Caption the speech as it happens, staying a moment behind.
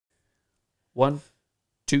1,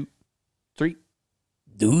 2, 3.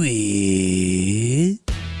 Do it.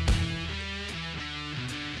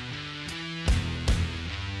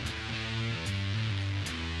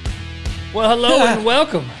 Well, hello and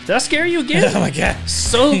welcome. Did I scare you again? Oh my God.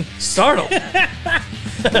 So startled.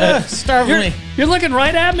 Startled me. You're looking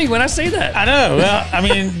right at me when I say that. I know. Well, I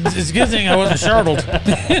mean, it's a good thing I wasn't startled.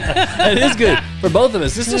 It is good for both of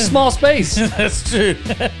us. This is a small space. That's true.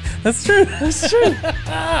 That's true. That's true.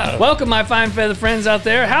 Welcome, my fine feather friends out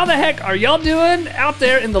there. How the heck are y'all doing out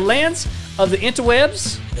there in the lands of the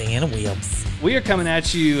interwebs? The interwebs. We are coming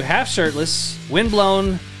at you half shirtless,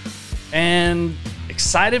 windblown, and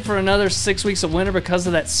excited for another 6 weeks of winter because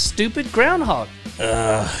of that stupid groundhog.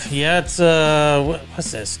 Yeah, it's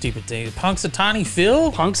what's that stupid thing? Punxsutawney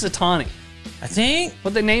Phil? Punxsutawney. I think.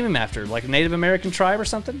 What'd they name him after? Like a Native American tribe or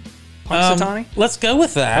something? Punxsutawney? Let's go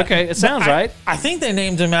with that. Okay, it sounds right. I think they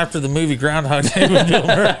named him after the movie Groundhog Day with Bill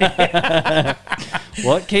Murray.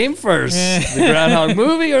 What came first? The Groundhog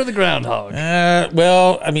movie or the groundhog?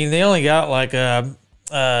 Well, I mean, they only got like a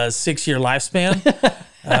 6-year lifespan.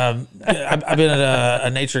 I've been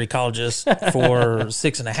a nature ecologist for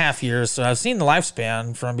 6.5 years, so I've seen the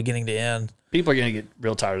lifespan from beginning to end. People are going to get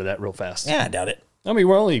real tired of that real fast. Yeah, I doubt it. I mean,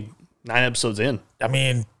 we're only 9 episodes in. I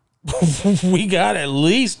mean, we got at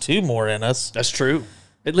least 2 more in us. That's true.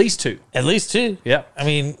 At least 2. At least 2. Yeah. I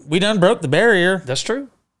mean, we done broke the barrier. That's true.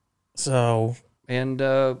 So. And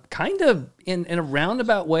kind of in a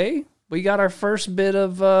roundabout way, we got our first bit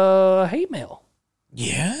of hate mail.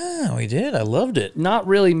 Yeah, we did. I loved it. Not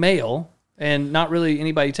really mail, and not really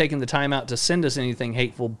anybody taking the time out to send us anything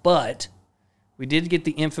hateful, but we did get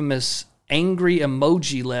the infamous angry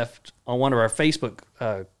emoji left on one of our Facebook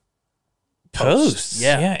posts.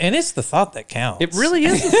 Yeah, and it's the thought that counts. It really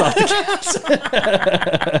is the thought that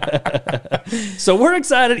counts. So we're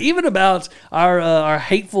excited even about our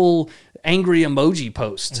hateful angry emoji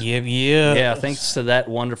post. Yeah. Thanks to that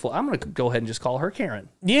wonderful. I'm going to go ahead and just call her Karen.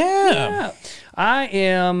 Yeah. I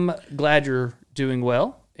am glad you're doing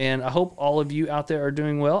well, and I hope all of you out there are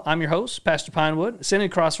doing well. I'm your host, Pastor Pinewood. Sitting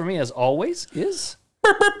across from me, as always, is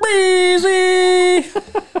Easy.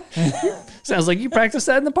 Sounds like you practiced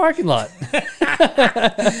that in the parking lot.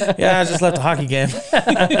 Yeah, I just left a hockey game.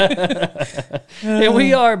 And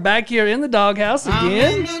we are back here in the doghouse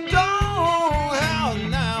again.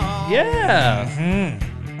 Yeah.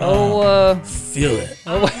 Mm-hmm. Feel it.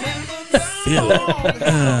 Feel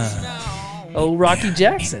it. Rocky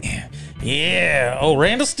Jackson. Yeah. Oh,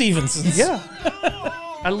 Randall Stevenson. Yeah.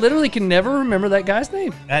 I literally can never remember that guy's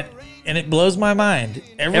name. And it blows my mind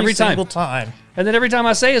every single time. And then every time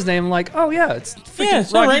I say his name, I'm like, oh, yeah, it's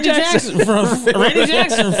Randy Jackson from Randy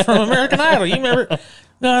Jackson from American Idol. You remember?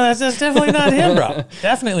 No, that's definitely not him, bro.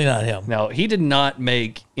 Definitely not him. No, he did not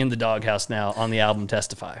make In the Doghouse Now on the album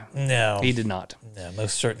Testify. No. He did not. No,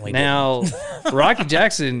 most certainly Now, Rocky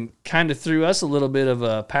Jackson kind of threw us a little bit of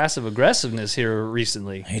a passive aggressiveness here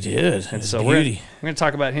recently. He did. And so we're going to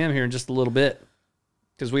talk about him here in just a little bit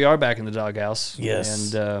because we are back in the doghouse.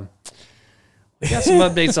 Yes. And we got some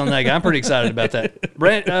updates on that guy. I'm pretty excited about that.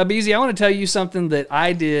 Brent, BZ, I want to tell you something that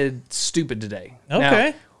I did stupid today.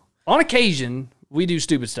 Okay. Now, on occasion, we do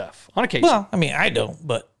stupid stuff. On occasion. Well, I mean, I don't,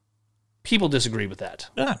 but people disagree with that.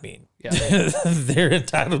 I mean, they're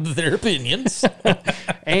entitled to their opinions.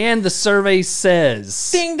 And the survey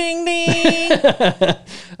says, Ding, ding, ding.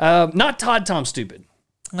 not Todd Tom stupid.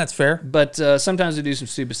 That's fair. But sometimes we do some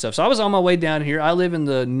stupid stuff. So I was on my way down here. I live in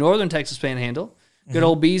the northern Texas Panhandle. Good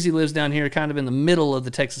old Beezy lives down here kind of in the middle of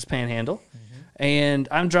the Texas Panhandle. And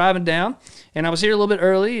I'm driving down, and I was here a little bit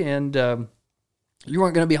early, and you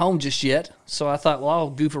weren't going to be home just yet. So I thought, well,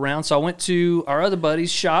 I'll goof around. So I went to our other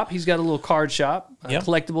buddy's shop. He's got a little card shop,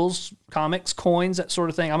 collectibles, comics, coins, that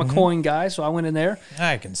sort of thing. I'm a coin guy, so I went in there.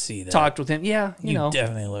 I can see that. Talked with him. Yeah, you know.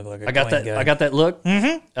 Definitely look like a I got coin that. guy. I got that look.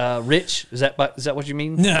 Rich, is that what you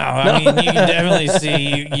mean? No, I mean, you can definitely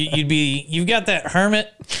see you've got that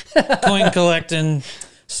hermit coin collecting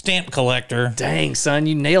stamp collector. Dang, son,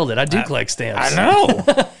 you nailed it. I do collect stamps.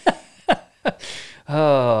 I know.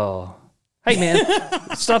 Oh. Hey, man,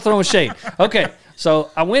 stop throwing shade. Okay, so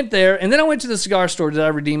I went there, and then I went to the cigar store. Did I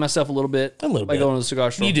redeem myself a little bit? A little by bit. going to the cigar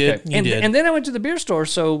store? You did. Okay. You did. And then I went to the beer store,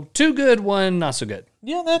 so 2 good, 1 not so good.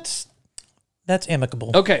 Yeah, that's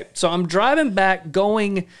amicable. Okay, so I'm driving back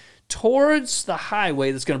going towards the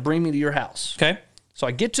highway that's going to bring me to your house. Okay. So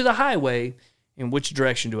I get to the highway, in which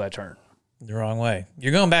direction do I turn? The wrong way.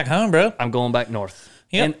 You're going back home, bro. I'm going back north.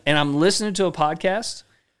 Yep. And I'm listening to a podcast,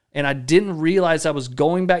 and I didn't realize I was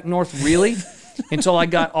going back north really until I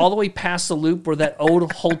got all the way past the loop where that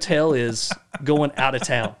old hotel is going out of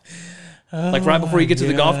town. Like right before you get to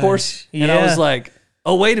the golf course. And I was like,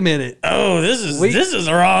 Oh, wait a minute. Oh, this is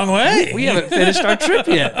the wrong way. We haven't finished our trip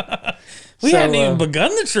yet. We hadn't even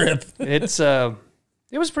begun the trip. It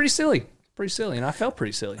was pretty silly. And I felt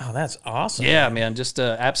pretty silly. Oh, that's awesome. Yeah, man, just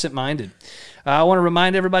absent-minded. I want to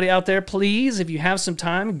remind everybody out there, please, if you have some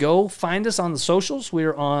time, go find us on the socials.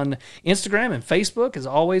 We're on Instagram and Facebook, as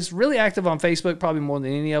always. Really active on Facebook, probably more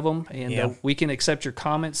than any of them. And we can accept your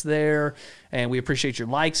comments there, and we appreciate your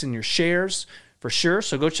likes and your shares for sure.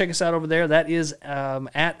 So go check us out over there. That is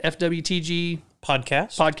at FWTG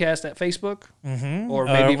Podcast at Facebook, or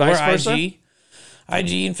maybe vice versa.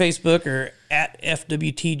 IG and Facebook are at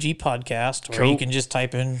FWTG Podcast, or you can just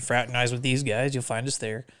type in Fraternize with These Guys. You'll find us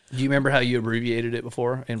there. Do you remember how you abbreviated it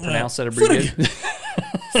before and pronounced that abbreviated?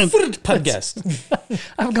 Podcast.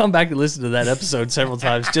 I've gone back and listened to that episode several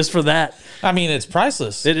times just for that. I mean, it's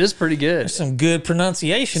priceless. It is pretty good. There's some good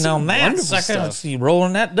pronunciation on that. Wonderful I can stuff. see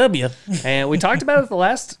rolling that W. And we talked about it the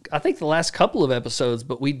last couple of episodes,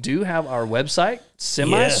 but we do have our website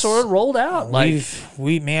sort of rolled out. I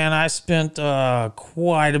spent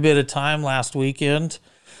quite a bit of time last weekend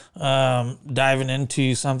diving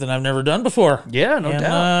into something I've never done before. Yeah, no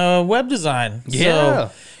doubt. Web design. Yeah.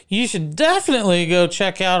 So you should definitely go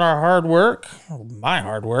check out our hard work. My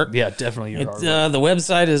hard work. Yeah, definitely your hard work. The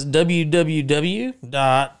website is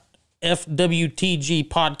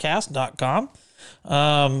www.fwtgpodcast.com.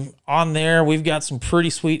 On there, we've got some pretty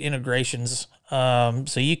sweet integrations. So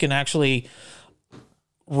you can actually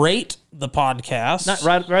rate the podcast. Not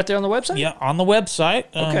right there on the website? Yeah, on the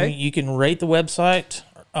website. Okay. You can rate the website.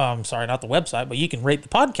 Sorry, not the website, but you can rate the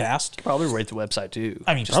podcast. Probably rate the website too.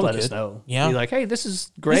 I mean, just let us know. Yeah. Be like, hey, this is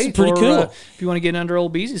great. This is pretty cool. If you want to get under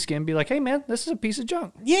old Beezy's skin, be like, hey, man, this is a piece of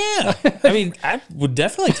junk. Yeah. I mean, I would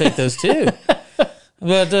definitely take those too.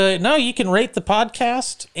 But no, you can rate the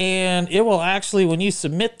podcast, and it will actually, when you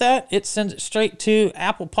submit that, it sends it straight to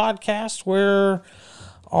Apple Podcast, where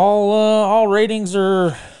all ratings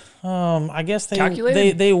are. I guess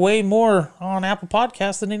they weigh more on Apple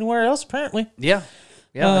Podcasts than anywhere else, apparently. Yeah.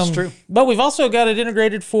 Yeah, that's true. But we've also got it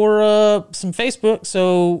integrated for some Facebook.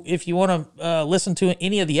 So if you want to listen to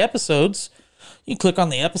any of the episodes, you click on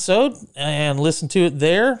the episode and listen to it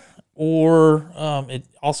there. Or it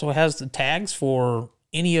also has the tags for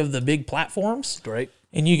any of the big platforms. Great.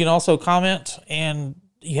 And you can also comment, and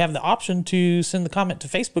you have the option to send the comment to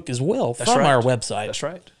Facebook as well from our website. That's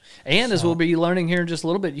right. And as we'll be learning here in just a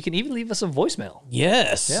little bit, you can even leave us a voicemail.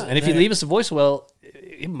 Yes. Yeah. And if you leave us a voicemail,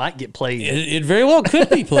 it might get played. It very well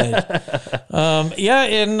could be played.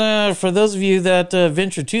 And for those of you that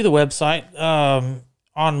venture to the website,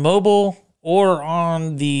 on mobile or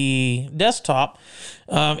on the desktop,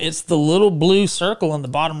 it's the little blue circle in the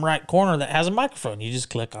bottom right corner that has a microphone. You just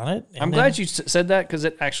click on it. I'm glad you said that, because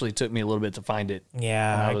it actually took me a little bit to find it.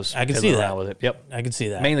 Yeah, I can see that. With it. Yep, I can see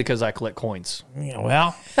that. Mainly because I collect coins. Yeah,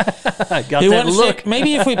 well, I got that look.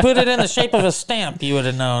 Maybe if we put it in the shape of a stamp, you would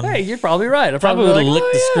have known. Hey, you're probably right. I probably would have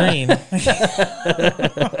licked the screen.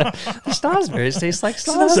 Snosberries taste like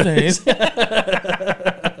snosberries.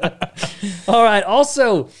 All right.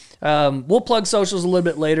 Also, we'll plug socials a little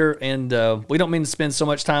bit later, and we don't mean to spend so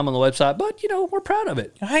much time on the website, but we're proud of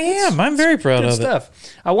it. I am. I'm very proud of stuff.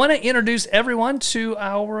 I want to introduce everyone to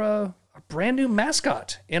our brand new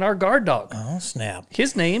mascot and our guard dog. Oh, snap!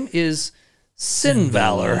 His name is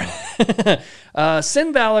Sin-Valor.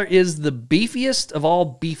 Sin-Valor is the beefiest of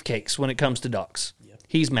all beefcakes when it comes to dogs. Yep.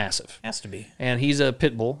 He's massive. Has to be. And he's a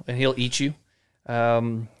pit bull, and he'll eat you.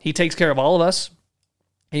 He takes care of all of us.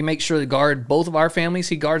 He makes sure to guard both of our families.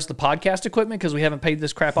 He guards the podcast equipment because we haven't paid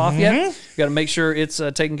this crap off yet. We got to make sure it's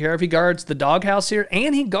taken care of. He guards the doghouse here,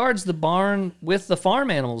 and he guards the barn with the farm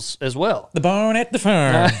animals as well. The barn at the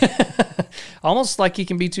farm. Almost like he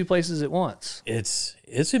can be two places at once. It's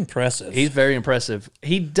impressive. He's very impressive.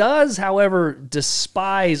 He does, however,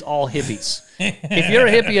 despise all hippies. If you're a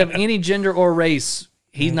hippie of any gender or race,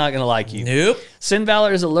 he's not going to like you. Nope.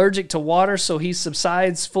 Sin-Valor is allergic to water, so he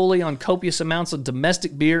subsides fully on copious amounts of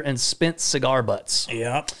domestic beer and spent cigar butts.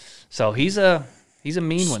 Yep. So he's a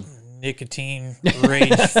mean one. Nicotine,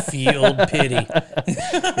 rage-fueled pity.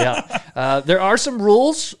 Yeah. There are some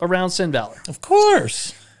rules around Sin-Valor. Of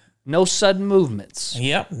course. No sudden movements.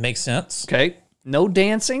 Yep, makes sense. Okay. No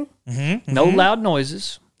dancing. No loud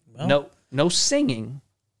noises. Well. No singing.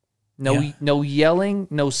 No yelling,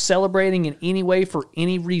 no celebrating in any way for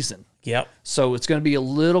any reason. Yep. So it's going to be a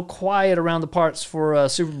little quiet around the parts for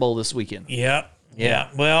Super Bowl this weekend. Yep. Yeah.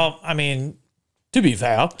 Well, I mean, to be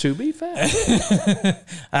fair.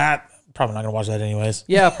 Probably not going to watch that anyways.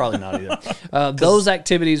 Yeah, probably not either. Those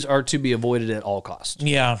activities are to be avoided at all costs.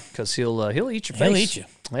 Yeah. Because he'll eat your face. He'll eat you.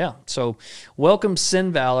 Yeah. So welcome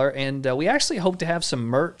Sin-Valor. And we actually hope to have some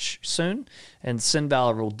merch soon. And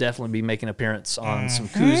Sin-Valor will definitely be making an appearance on some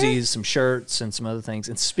koozies, some shirts, and some other things.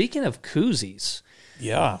 And speaking of koozies,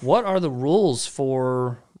 yeah, what are the rules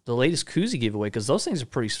for the latest koozie giveaway? Because those things are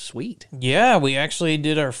pretty sweet. Yeah, we actually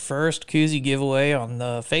did our first koozie giveaway on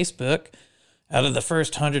the Facebook. Out of the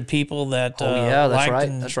first 100 people that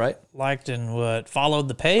liked and followed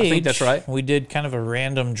the page, I think that's right. We did kind of a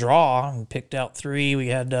random draw and picked out 3. We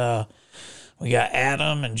had we got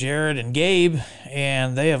Adam and Jared and Gabe,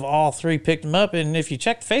 and they have all 3 picked them up. And if you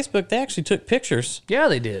check Facebook, they actually took pictures. Yeah,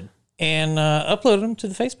 they did. And uploaded them to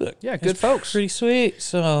the Facebook. Yeah, good folks. Pretty sweet.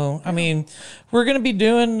 So, I mean, we're going to be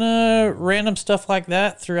doing random stuff like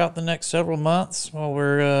that throughout the next several months while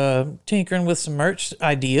we're tinkering with some merch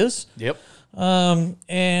ideas. Yep.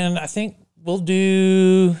 And I think we'll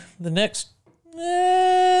do the next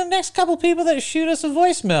couple people that shoot us a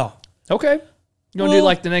voicemail. Okay. You want to do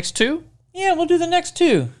like the next 2? Yeah, we'll do the next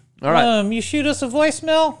 2. All right. You shoot us a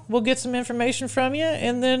voicemail, we'll get some information from you,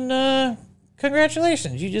 and then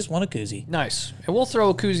congratulations, you just won a koozie. Nice. And we'll throw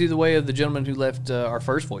a koozie the way of the gentleman who left our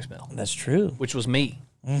first voicemail. That's true. Which was me.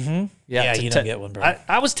 Mm-hmm. Yeah, you don't get one, bro.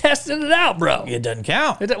 I was testing it out, bro. It doesn't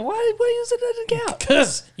count. Why is it doesn't count?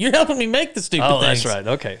 Because you're helping me make the stupid things. That's right.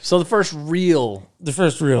 Okay. So the first real.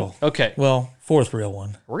 Okay. Well, 4th real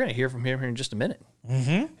one. We're going to hear from him here in just a minute.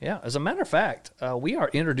 Mm-hmm. Yeah. As a matter of fact, we are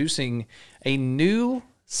introducing a new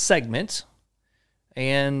segment.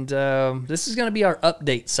 And this is going to be our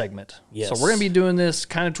update segment. Yes. So we're going to be doing this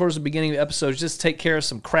kind of towards the beginning of episodes, just to take care of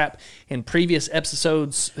some crap in previous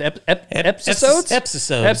episodes.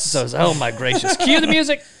 Episodes. Oh, my gracious. Cue the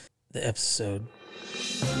music. The episode.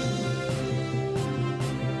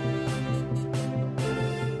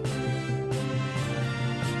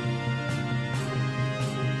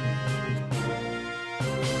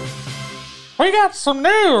 We got some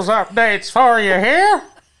news updates for you here.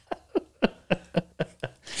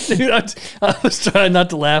 Dude, I was trying not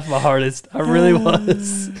to laugh my hardest. I really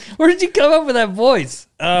was. Where did you come up with that voice?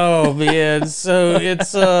 Oh, man. So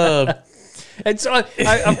it's... And so I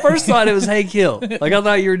first thought it was Hank Hill. Like, I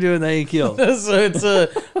thought you were doing the Hank Hill. So it's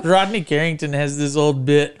Rodney Carrington has this old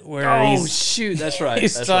bit where shoot, that's right.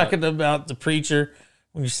 He's talking about the preacher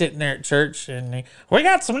when you're sitting there at church and we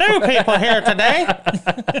got some new people here today.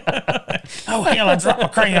 Oh, hell, I dropped my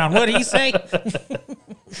crayon. What did he say?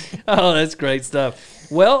 Oh, that's great stuff.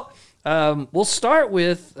 Well, we'll start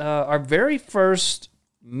with our very first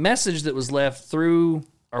message that was left through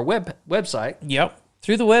our website. Yep,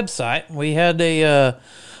 through the website. We had a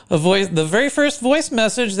voice, the very first voice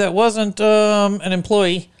message that wasn't an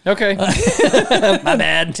employee. Okay, my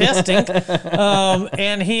bad. Testing.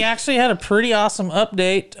 And he actually had a pretty awesome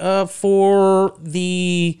update for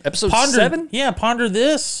the episode 7. Yeah, Ponder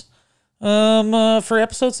This for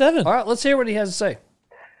episode 7. All right, let's hear what he has to say.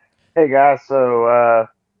 Hey guys, so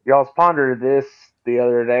y'all's pondered this the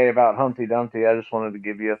other day about Humpty Dumpty. I just wanted to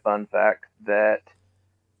give you a fun fact that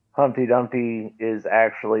Humpty Dumpty is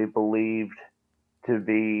actually believed to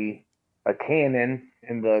be a cannon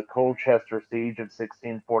in the Colchester siege of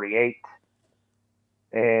 1648.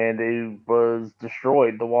 And it was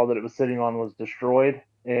destroyed. The wall that it was sitting on was destroyed.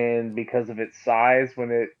 And because of its size, when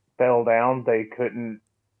it fell down, they couldn't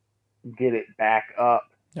get it back up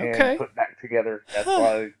and put back together. That's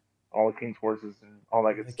why all the king's horses and all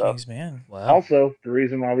that good stuff. King's man. Wow. Also, the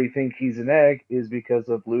reason why we think he's an egg is because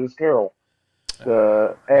of Lewis Carroll.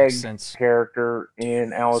 The egg character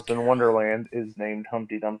in Alice in Wonderland is named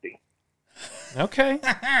Humpty Dumpty. Okay.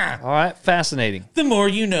 All right. Fascinating. The more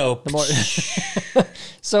you know. The more.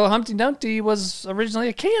 So Humpty Dumpty was originally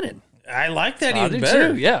a cannon. I like that even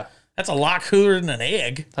better. Too, yeah. That's a lot cooler than an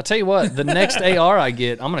egg. I'll tell you what, the next AR I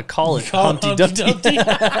get, I'm going to call it Humpty Dumpty.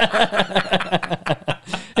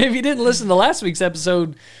 If you didn't listen to last week's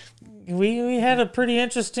episode, we had a pretty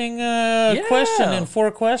interesting question and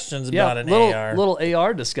 4 questions about an AR. Little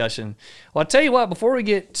AR discussion. Well, I'll tell you what, before we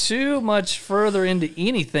get too much further into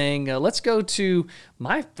anything, let's go to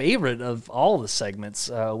my favorite of all the segments,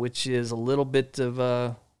 which is a little bit of,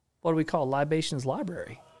 what do we call Libations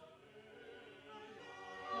Library.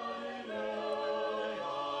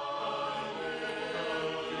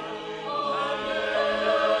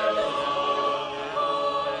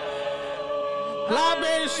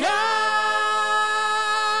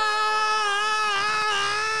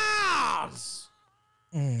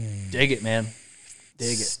 Dig it, man.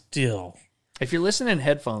 Dig it. Still. If you're listening in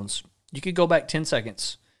headphones, you could go back 10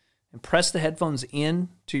 seconds and press the headphones in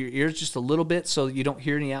to your ears just a little bit so you don't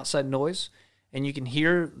hear any outside noise. and you can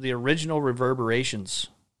hear the original reverberations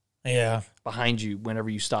Yeah. behind you whenever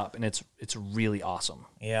you stop, and it's really awesome.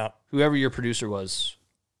 Yeah. Whoever your producer was,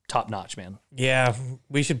 top notch, man. Yeah.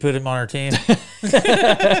 We should put him on our team.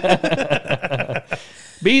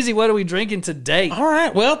 Beezy, what are we drinking today? All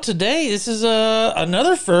right. Well, today this is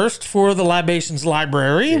another first for the Libations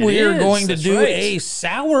Library. We are going to do a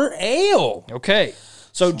sour ale. Okay.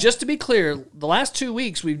 So just to be clear, the last 2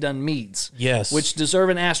 weeks we've done meads. Yes. Which deserve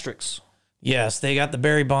an asterisk. Yes, they got the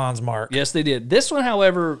Barry Bonds mark. Yes, they did. This one,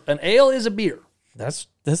 however, an ale is a beer. That's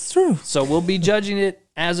true. So we'll be judging it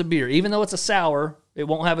as a beer. Even though it's a sour, it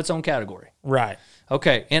won't have its own category. Right.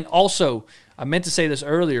 Okay. And also, I meant to say this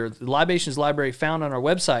earlier, the Libations Library found on our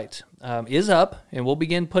website is up, and we'll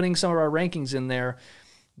begin putting some of our rankings in there,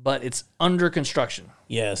 but it's under construction.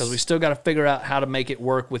 Yes. Because we still got to figure out how to make it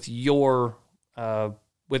work with your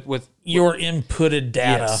with your inputted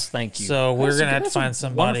data. Yes, thank you. So we're gonna have to find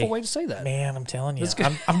somebody. Wonderful way to say that. Man, I'm telling you,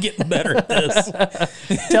 I'm getting better at this.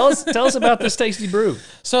 Tell us about this tasty brew.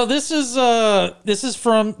 So this is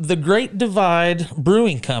from the Great Divide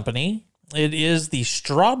Brewing Company. It is the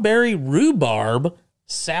Strawberry Rhubarb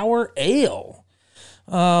Sour Ale.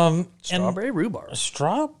 Strawberry rhubarb.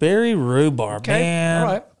 Strawberry rhubarb. Okay, Man, all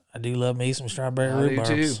right. I do love me some strawberry rhubarb.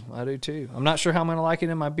 I do too. I'm not sure how I'm going to like it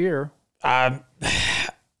in my beer. I'm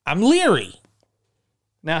leery.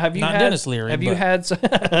 Now, have you Not had Dennis Leary, Have you but- had some,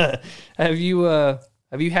 have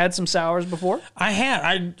you had some sours before? I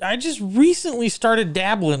had. I just recently started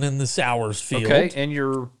dabbling in the sours field. Okay, and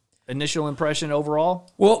your initial impression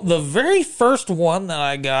overall? Well, the very first one that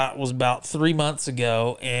I got was about 3 months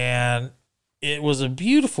ago, and it was a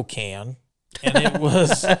beautiful can, and it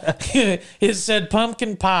was it said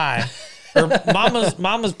pumpkin pie or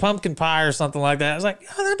mama's pumpkin pie or something like that. I was like,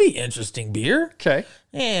 oh, that'd be interesting beer. Okay.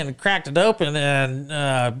 And cracked it open and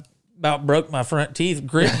about broke my front teeth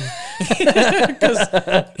gritting.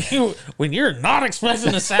 Because when you're not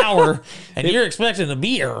expecting a sour and you're expecting a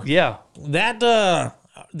beer, Yeah. that's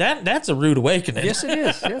a rude awakening. Yes, it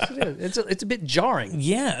is. Yes, it is. It's a bit jarring.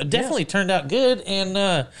 Yeah, it definitely turned out good, and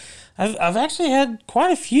I've actually had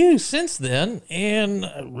quite a few since then, and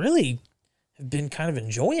really have been kind of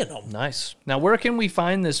enjoying them. Nice. Now, where can we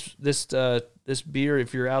find this beer?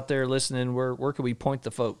 If you're out there listening, where can we point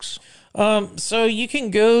the folks? So you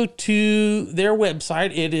can go to their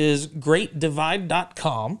website. It is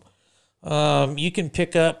greatdivide.com. You can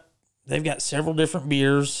pick up. They've got several different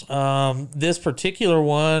beers. This particular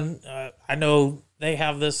one, I know they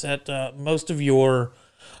have this at most of your,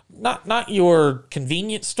 not your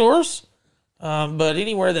convenience stores, but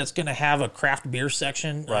anywhere that's going to have a craft beer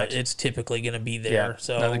section, Right. it's typically going to be there.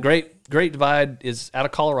 So now, the Great Divide is out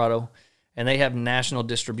of Colorado, and they have national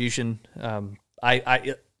distribution.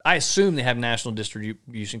 I assume they have national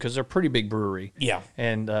distribution because they're a pretty big brewery. Yeah.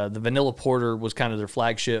 And the Vanilla Porter was kind of their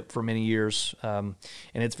flagship for many years, and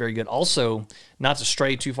it's very good. Also, not to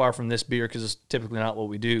stray too far from this beer because it's typically not what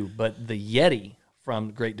we do, but the Yeti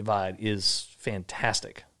from Great Divide is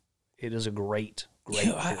fantastic. It is a great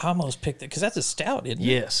Yeah, I almost picked it because that's a stout, isn't it?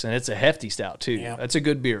 Yes, and it's a hefty stout too. Yeah. That's a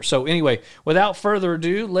good beer. So anyway, without further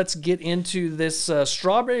ado, let's get into this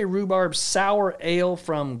strawberry rhubarb sour ale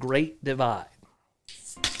from Great Divide.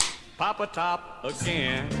 Papa Top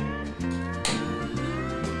again.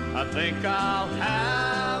 I think I'll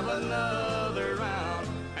have another round,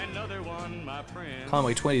 another one, my friend.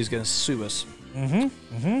 Conway Twitty is going to sue us.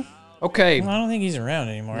 Okay, Well, I don't think he's around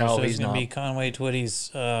anymore. No, so he's it's going not. to be Conway Twitty's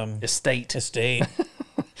estate. estate.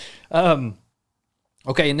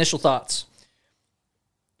 Okay, initial thoughts.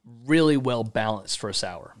 Really well balanced for a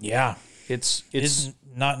sour. Yeah. It's It's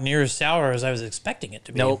not near as sour as I was expecting it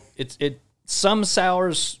to be. no, some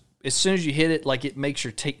sours, as soon as you hit it, like it makes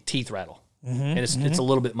your teeth rattle, and it's a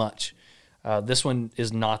little bit much. This one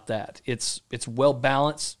is not that. It's well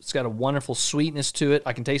balanced. It's got a wonderful sweetness to it.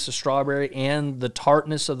 I can taste the strawberry and the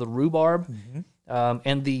tartness of the rhubarb,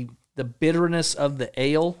 and the bitterness of the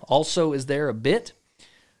ale also is there a bit.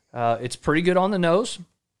 It's pretty good on the nose.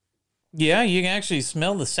 Yeah, you can actually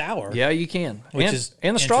smell the sour. Yeah, you can, Which and, is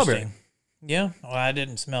and the strawberry. interesting. Yeah. Well, I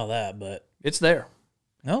didn't smell that, but It's there.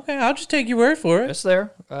 okay, I'll just take your word for it. It's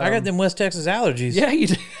there. I got them West Texas allergies. Yeah, you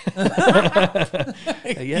do.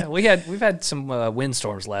 Yeah, we've had some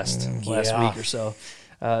windstorms last yeah. week or so.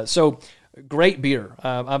 So great beer.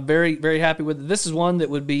 I'm very very happy with it. This is one that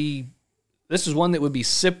would be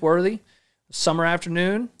sip worthy. Summer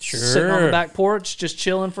afternoon, sitting on the Sure. back porch, just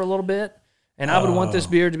chilling for a little bit. And I would want this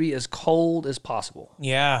beer to be as cold as possible.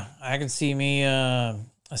 Yeah, I can see me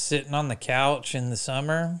sitting on the couch in the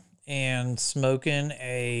summer and smoking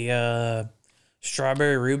a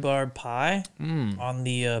strawberry rhubarb pie on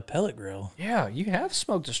the pellet grill. Yeah, you have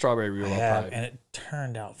smoked a strawberry rhubarb pie. And it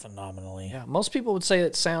turned out phenomenally. Yeah, most people would say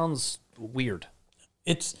it sounds weird.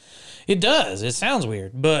 It does. It sounds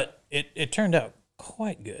weird, but it turned out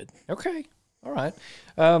quite good. Okay. All right.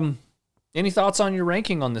 Any thoughts on your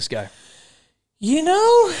ranking on this guy? You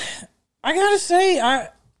know, I gotta say,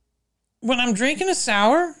 when I'm drinking a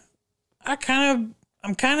sour, I'm kind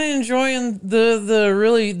of enjoying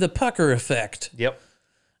the pucker effect. Yep.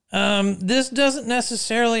 This doesn't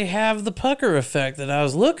necessarily have the pucker effect that I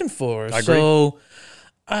was looking for. I agree. So,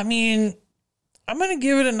 I mean, I'm going to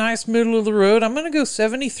give it a nice middle of the road. I'm going to go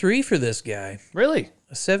 73 for this guy. Really?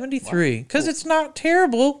 A 73. Because it's not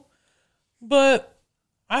terrible, but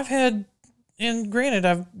I've had, and granted,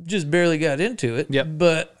 I've just barely got into it. Yep.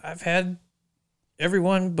 But I've had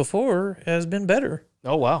everyone before has been better.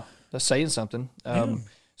 Oh, wow. That's saying something.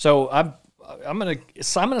 So I'm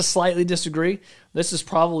gonna slightly disagree. This is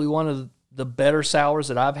probably one of the better sours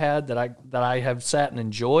that I've had that I have sat and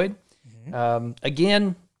enjoyed.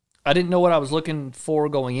 Again, I didn't know what I was looking for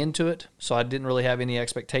going into it, so I didn't really have any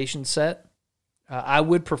expectations set. I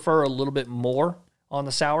would prefer a little bit more on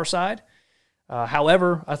the sour side.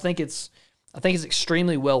 However, I think it's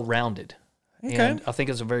extremely well rounded. Okay. And I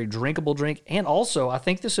think it's a very drinkable drink. And also, I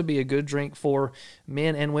think this would be a good drink for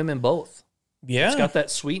men and women both. Yeah. It's got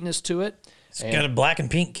that sweetness to it. It's got a black and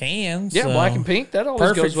pink can. Yeah, so black and pink. That always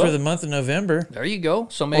perfect goes well. for the month of November. There you go.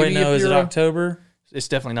 So maybe Wait, no, if is it you're October? It's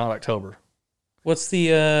definitely not October. What's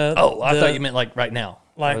the? I thought you meant like right now.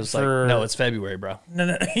 Like I was for- no, it's February, bro.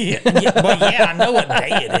 No, yeah, well, yeah, I know what day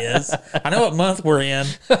it is. I know what month we're in.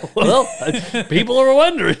 Well, people are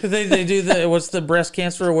wondering. They do what's the breast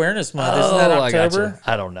cancer awareness month? Isn't that I October? gotcha.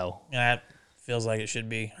 I don't know. That feels like it should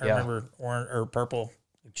be. I Yeah. remember orange or purple.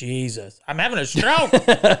 Jesus, I'm having a stroke.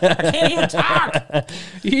 I can't even talk.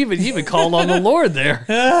 You even called on the Lord there.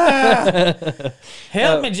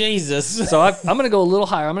 Help me, Jesus. So I'm going to go a little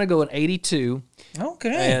higher. I'm going to go an 82.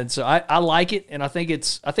 Okay. And so I like it, and I think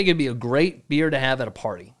it'd be a great beer to have at a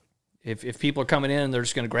party. If people are coming in and they're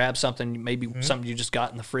just going to grab something, maybe something you just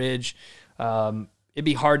got in the fridge, it'd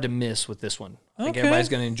be hard to miss with this one. I think everybody's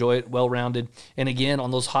going to enjoy it, well-rounded. And again,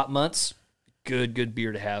 on those hot months, good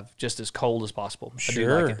beer to have, just as cold as possible. I do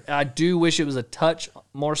like it. I do wish it was a touch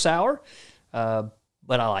more sour, but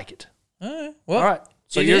I like it. All right. Well, All right.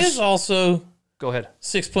 So it yours is also Go ahead.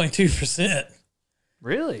 6.2%.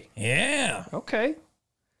 Really? Yeah. Okay.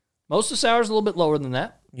 Most of the sours a little bit lower than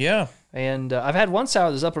that. Yeah. And I've had one sour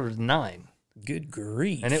that's up to 9. Good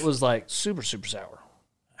grief. And it was like super sour.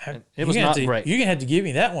 It was You're gonna not have to- great. You're going to have to give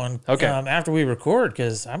me that one Okay. After we record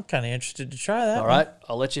because I'm kind of interested to try that All one. right.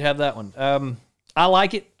 I'll let you have that one. I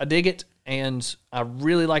like it. I dig it. And I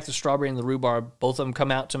really like the strawberry and the rhubarb. Both of them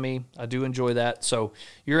come out to me. I do enjoy that. So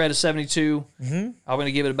you're at a 72. I'm going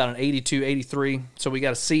to give it about an 82, 83. So we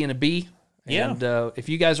got a C and a B. Yeah. And if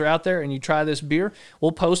you guys are out there and you try this beer,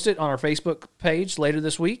 we'll post it on our Facebook page later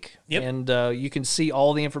this week. Yep. And you can see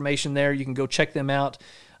all the information there. You can go check them out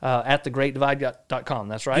at thegreatdivide.com.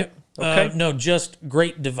 That's right? Yep. Okay. No, just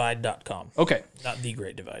greatdivide.com. Okay. Not the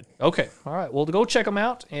Great Divide. Okay. All right. Well, go check them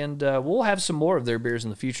out, and we'll have some more of their beers in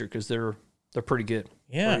the future because they're pretty good.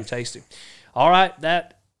 Yeah. Pretty tasty. All right.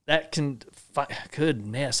 That can.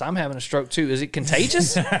 Goodness, I'm having a stroke too. Is it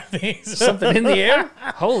contagious? Something in the air?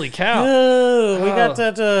 Holy cow! Oh, we got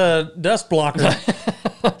that dust blocker.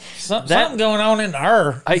 Something going on in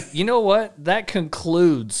our. Hey, you know what? That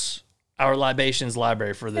concludes our libations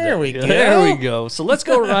library for the day. There we go. There we go. So let's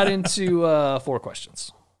go right into 4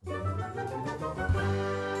 questions.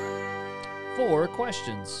 4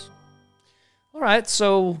 questions. All right.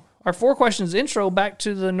 So our 4 questions intro back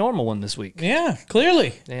to the normal one this week. Yeah,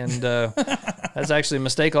 clearly. And that's actually a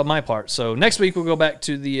mistake on my part. So next week we'll go back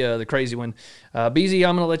to the crazy one. BZ,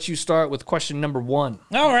 I'm going to let you start with question number 1.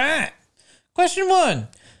 All right. Question 1.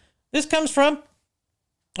 This comes from,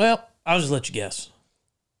 well, I'll just let you guess.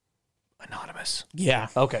 Anonymous. Yeah.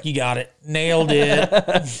 Okay. You got it. Nailed it.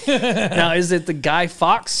 Now, is it the Guy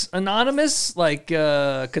Fawkes Anonymous, like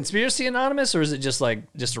Conspiracy Anonymous, or is it just a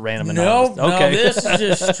random Anonymous? No, this is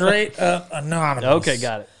just straight up anonymous. Okay,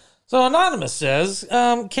 got it. So Anonymous says,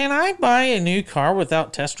 can I buy a new car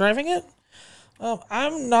without test driving it?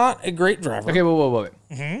 I'm not a great driver. Okay, wait.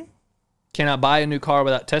 Mm-hmm. Can I buy a new car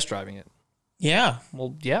without test driving it? Yeah.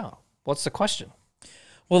 Well, yeah. What's the question?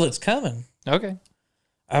 Well, it's coming. Okay.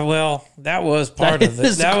 Well, that was part of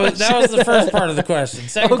it. That was the first part of the question.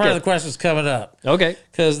 Second part of the question is coming up. Okay.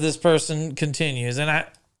 Because this person continues, and I'm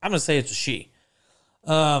going to say it's a she.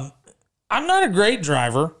 I'm not a great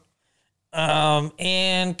driver,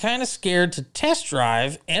 and kind of scared to test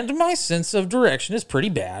drive, and my sense of direction is pretty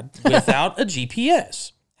bad without a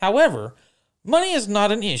GPS. However, money is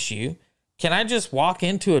not an issue. Can I just walk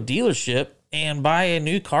into a dealership and buy a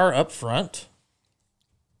new car up front?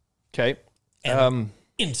 Okay.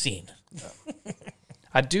 Insane.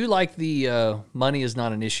 I do like the money is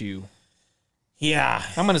not an issue. Yeah.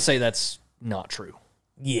 I'm going to say that's not true.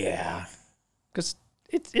 Yeah. Because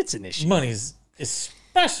it's an issue. Money's,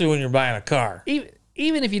 especially when you're buying a car.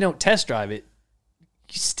 Even if you don't test drive it,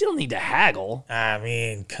 you still need to haggle. I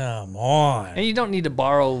mean, come on. And you don't need to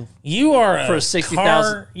borrow You are for a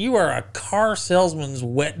 $60,000. You are a car salesman's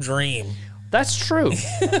wet dream. That's true.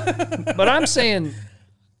 But I'm saying,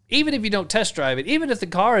 even if you don't test drive it, even if the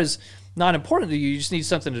car is not important to you, you just need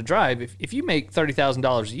something to drive. If you make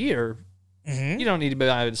 $30,000 a year, you don't need to buy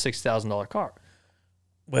a $60,000 car.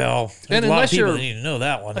 Well, And a lot of unless people you're- that need to know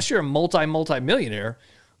that one. Unless you're a multi-millionaire,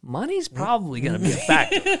 money's probably going to be a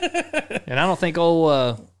factor. And I don't think Guy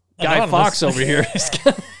Anonymous. Fawkes over here is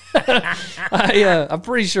I'm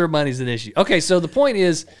pretty sure money's an issue. Okay, so the point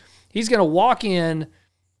is, he's going to walk in.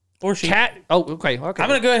 Or she. Okay. I'm going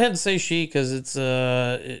to go ahead and say she because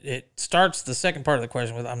it starts the second part of the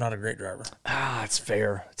question with I'm not a great driver. It's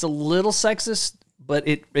fair. It's a little sexist, but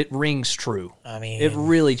it rings true. I mean, It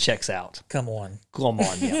really checks out. come on. Come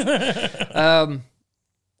on, yeah.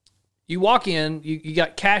 You walk in, you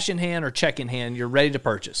got cash in hand or check in hand, you're ready to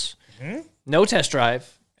purchase. No test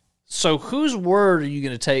drive. So whose word are you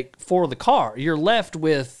going to take for the car? You're left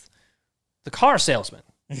with the car salesman.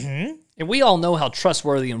 And we all know how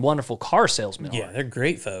trustworthy and wonderful car salesmen Yeah, are. they're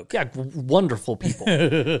great folk. Yeah, wonderful people.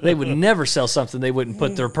 They would never sell something they wouldn't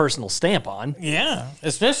put their personal stamp on. Yeah,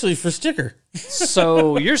 especially for sticker.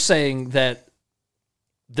 So you're saying that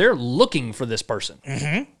they're looking for this person.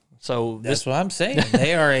 So That's what I'm saying.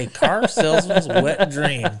 They are a car salesman's wet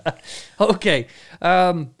dream. okay.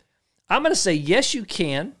 I'm going to say yes, you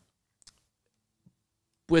can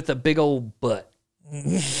with a big old butt.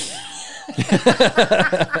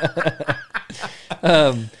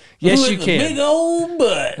 Yes, you With a can. big old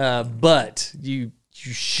butt. But you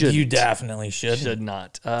should. You definitely should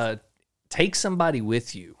not. Take somebody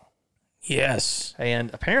with you. Yes.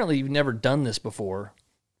 And apparently you've never done this before.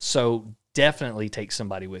 So definitely take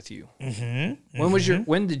somebody with you.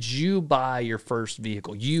 When did you buy your first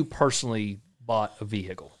vehicle? You personally bought a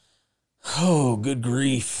vehicle. Oh, good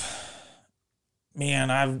grief.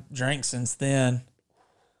 Man, I've drank since then.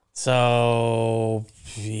 So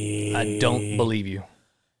I don't believe you.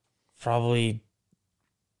 Probably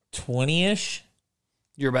 20-ish.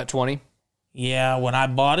 You're about 20. Yeah, when I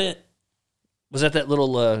bought it. Was that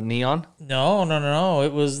little neon? No.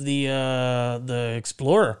 It was the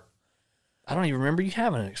Explorer. I don't even remember you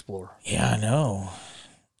having an Explorer. Yeah, I know.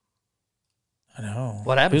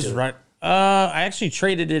 What happened It was to it? right. I actually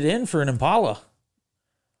traded it in for an Impala.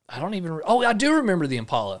 I don't even. Oh, I do remember the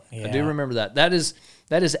Impala. I do Yeah. remember that. That is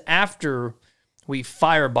after we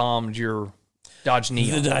firebombed your Dodge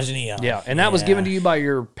Neon. The Dodge Neon. Yeah, and that was given to you by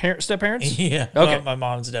your step parents. Yeah. Okay. My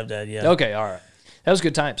mom and stepdad. Yeah. Okay, all right. That was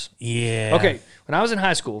good times. Yeah. Okay, when I was in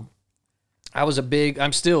high school, I'm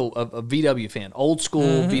still a VW fan, old school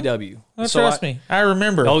VW. Well, So trust me, I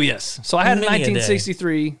remember. Oh yes. So I had a Many a day.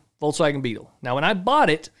 1963 Volkswagen Beetle. Now when I bought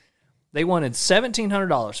it, they wanted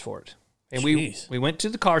 $1,700 for it, and Jeez. we went to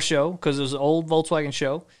the car show because it was an old Volkswagen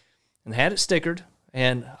show, and they had it stickered.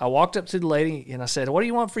 And I walked up to the lady and I said, "What do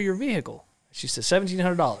you want for your vehicle?" She said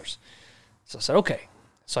 $1,700. So I said, "Okay."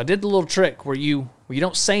 So I did the little trick where you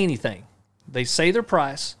don't say anything. They say their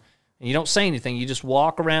price, and you don't say anything. You just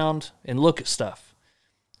walk around and look at stuff.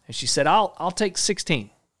 And she said, "I'll take 16."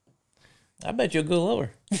 I bet you'll go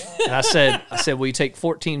lower. And I said, "Will you take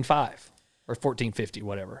 14.5 or 14.50,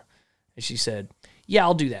 whatever?" And she said, "Yeah,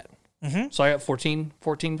 I'll do that." So I got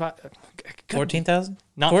 14.5. 14,000?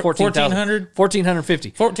 Not 14,000. 1,400? 1,450.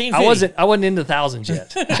 1450. I wasn't into thousands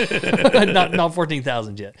yet. not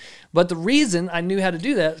 14,000 yet. But the reason I knew how to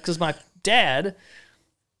do that is because my dad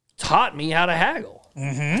taught me how to haggle.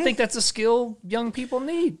 I think that's a skill young people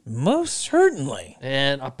need. Most certainly.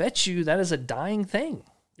 And I bet you that is a dying thing.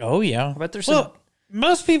 Oh, yeah. I bet there's some. Well,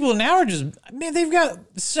 most people now are just, I mean, they've got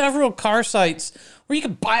several car sites where you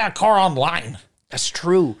can buy a car online. That's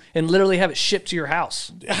true. And literally have it shipped to your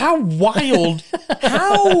house. How wild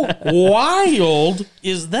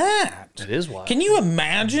is that? It is wild. Can you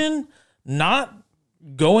imagine not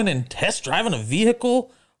going and test driving a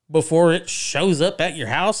vehicle before it shows up at your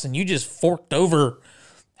house and you just forked over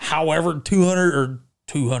however 200 or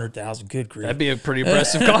 200,000? Good grief. That'd be a pretty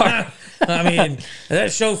impressive car. I mean,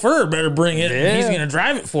 that chauffeur better bring it. Yeah. He's going to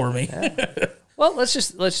drive it for me. Well,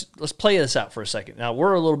 let's play this out for a second. Now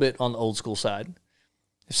we're a little bit on the old school side.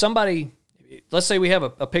 If somebody, let's say we have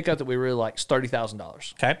a pickup that we really like, it's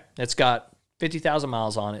 $30,000. Okay. It's got 50,000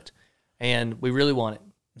 miles on it, and we really want it,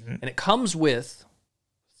 and it comes with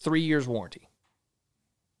 3 years warranty.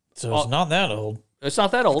 So it's not that old. It's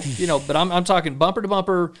not that old, but I'm talking bumper to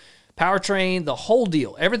bumper, powertrain, the whole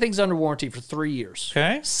deal. Everything's under warranty for 3 years.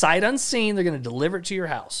 Okay. Sight unseen, they're going to deliver it to your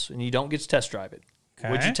house, and you don't get to test drive it. Okay.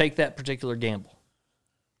 Would you take that particular gamble?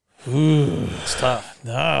 Ooh. It's tough.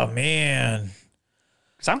 Oh, man.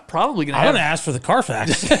 Because I'm probably going to I'm have... going to ask for the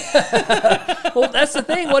Carfax. Well, that's the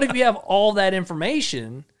thing. What if you have all that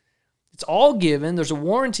information? It's all given. There's a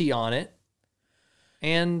warranty on it.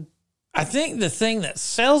 And... I think the thing that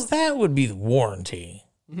sells that would be the warranty.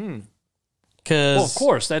 Because... Well, of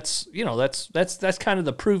course, that's kind of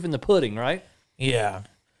the proof in the pudding, right? Yeah.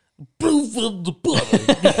 Proof of the pudding.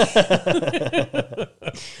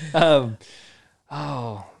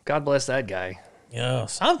 Oh, God bless that guy. Yeah,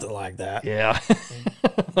 something like that. Yeah.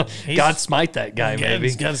 God smite that guy, maybe.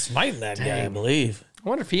 He's got to smite that guy, I believe. I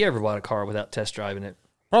wonder if he ever bought a car without test driving it.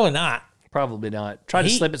 Probably not. Probably not. Try to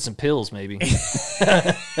slip it some pills, maybe. He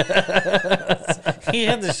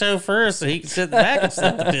had the chauffeur so he could sit in the back and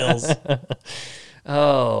slip the pills.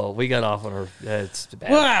 Oh, we got off on her. That's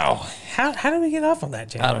bad. Wow. How did we get off on that,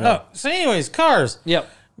 Jay? I don't know. Oh, so anyways, cars. Yep.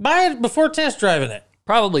 Buy it before test driving it.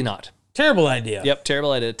 Probably not. Terrible idea. Yep,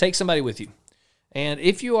 terrible idea. Take somebody with you. And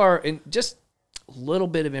if you are, in just a little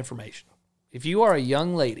bit of information, if you are a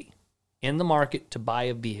young lady in the market to buy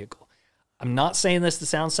a vehicle, I'm not saying this to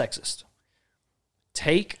sound sexist.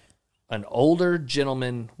 Take an older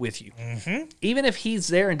gentleman with you. Mm-hmm. Even if he's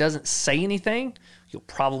there and doesn't say anything, you'll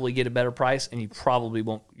probably get a better price, and you probably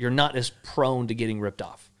won't. You're not as prone to getting ripped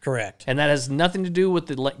off. Correct. And that has nothing to do with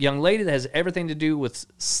the young lady. That has everything to do with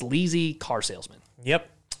sleazy car salesmen. Yep.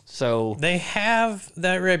 So they have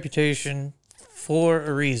that reputation for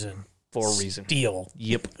a reason. Steal.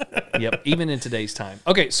 Yep. Yep. Even in today's time.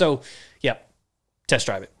 Okay, so test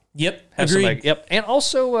drive it. Yep. Have Agreed. somebody, yep. And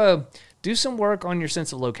also do some work on your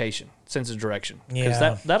sense of location, sense of direction.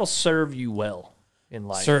 Because that'll serve you well in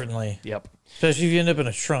life. Certainly. Yep. Especially if you end up in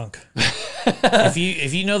a trunk.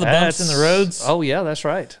 if you know the bumps in the roads. Oh yeah, that's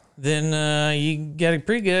right. Then you got a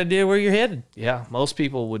pretty good idea where you're headed. Yeah, most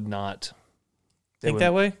people would not think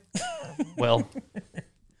that way. Well,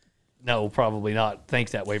 no, probably not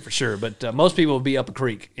think that way for sure. But most people would be up a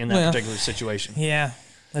creek in that particular situation. Yeah,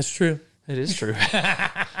 that's true. It is true.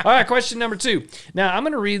 All right, question number 2. Now, I'm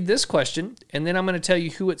going to read this question, and then I'm going to tell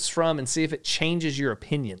you who it's from and see if it changes your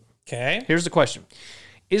opinion. Okay. Here's the question.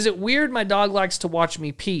 Is it weird my dog likes to watch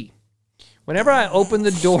me pee? Whenever I open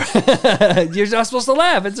the door... You're not supposed to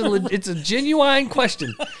laugh. It's a genuine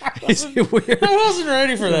question. Is it weird? I wasn't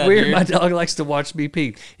ready for that, Weird dude. my dog likes to watch me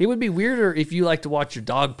pee. It would be weirder if you like to watch your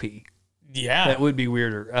dog pee. Yeah. That would be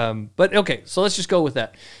weirder. But okay, so let's just go with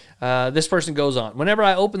that. This person goes on. Whenever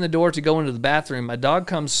I open the door to go into the bathroom, my dog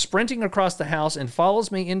comes sprinting across the house and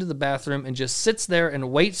follows me into the bathroom and just sits there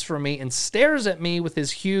and waits for me and stares at me with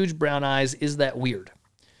his huge brown eyes. Is that weird?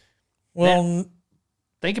 Well, now,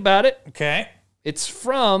 think about it. Okay. It's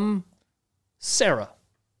from Sarah.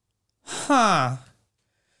 Huh.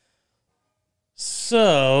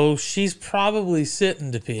 So she's probably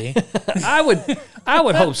sitting to pee. I would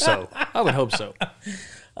hope so. I would hope so.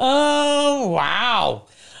 Oh, wow.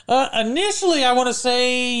 Initially, I want to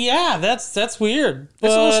say, yeah, that's weird. It's a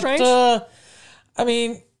little strange. I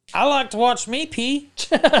mean, I like to watch me pee.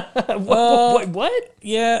 What?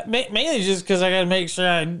 Yeah, mainly just because I got to make sure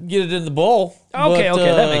I get it in the bowl. Okay,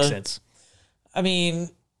 that makes sense. I mean,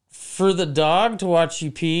 for the dog to watch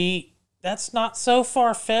you pee, that's not so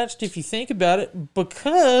far-fetched if you think about it,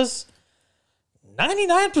 because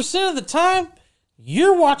 99% of the time,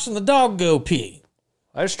 you're watching the dog go pee.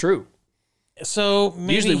 That's true. So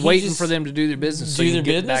maybe usually waiting for them to do their business so you can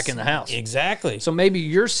get back in the house. Exactly. So maybe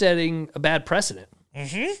you're setting a bad precedent.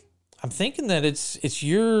 Mm-hmm. I'm thinking that it's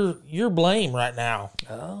your blame right now.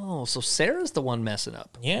 Oh, so Sarah's the one messing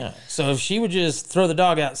up. Yeah. So if she would just throw the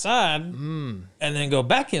dog outside and then go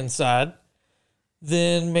back inside,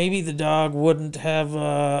 then maybe the dog wouldn't have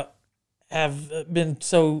been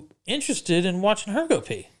so interested in watching her go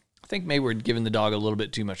pee. I think maybe we're giving the dog a little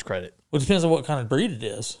bit too much credit. Well, it depends on what kind of breed it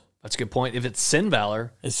is. That's a good point. If it's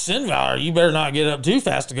Sin-Valor, it's Sin-Valor, you better not get up too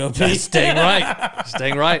fast to go pee. That's staying right.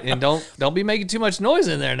 Staying right. And don't be making too much noise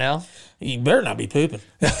in there now. You better not be pooping.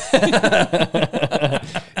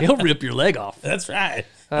 He'll rip your leg off. That's right.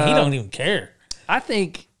 He don't even care. I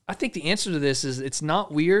think the answer to this is it's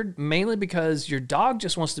not weird, mainly because your dog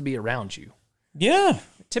just wants to be around you. Yeah.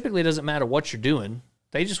 Typically, it doesn't matter what you're doing.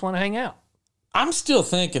 They just want to hang out. I'm still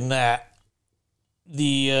thinking that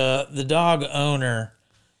the dog owner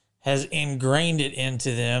has ingrained it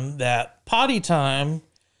into them that potty time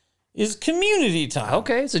is community time.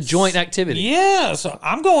 Okay, it's a joint activity. Yeah, so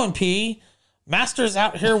I'm going pee. Master's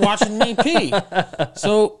out here watching me pee.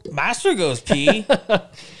 So Master goes pee.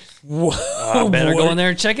 I better go in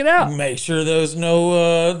there and check it out. Make sure there's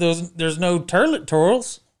no turlet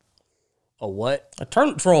trolls. A what? A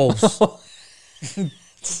turlet trolls.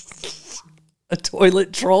 A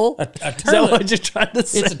toilet troll? A Is that turlet. what you're trying to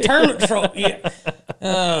say? It's a turlet troll. Yeah.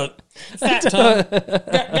 Fat tongue.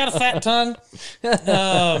 Got a fat tongue.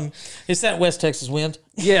 It's that West Texas wind.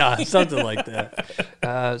 Yeah, something like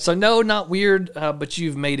that. So no, not weird, but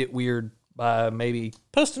you've made it weird by maybe...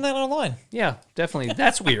 Posting that online. Yeah, definitely.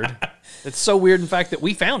 That's weird. It's so weird, in fact, that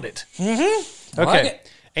we found it. Mm-hmm. Okay. Like it.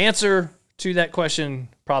 Answer to that question,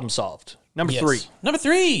 problem solved. Number Yes. 3. Number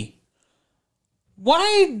 3.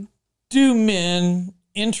 Why do men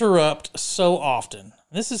interrupt so often?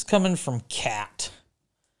 This is coming from Cat.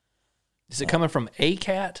 Is it coming from a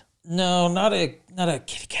cat? No, not a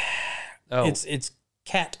kitty cat. Oh. It's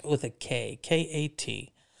cat with a K.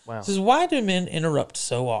 K-A-T. Wow. This is why do men interrupt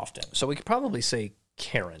so often? So we could probably say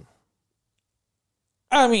Karen.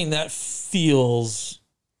 I mean, that feels...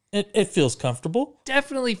 It feels comfortable.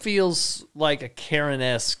 Definitely feels like a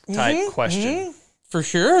Karen-esque type question. For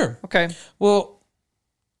sure. Okay. Well,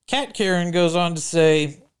 Cat Karen goes on to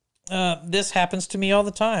say, this happens to me all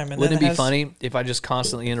the time. And Wouldn't then it be funny if I just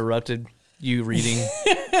constantly interrupted you reading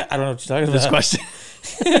I don't know what you're talking this about. question?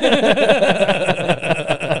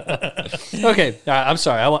 Okay. All right, I'm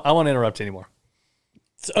sorry. I won't interrupt anymore.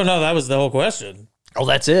 Oh, no, that was the whole question. Oh,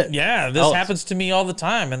 that's it? Yeah, this Oh. happens to me all the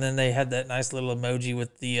time. And then they had that nice little emoji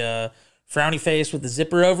with the frowny face with the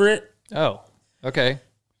zipper over it. Oh, okay.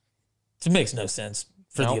 It makes no sense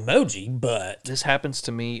for No. the emoji, but This happens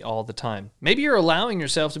to me all the time. Maybe you're allowing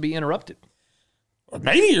yourself to be interrupted. or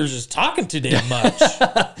maybe you're just talking too damn much.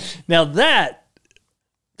 Now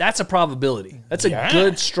that's a probability. That's a Yeah.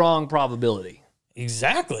 good, strong probability.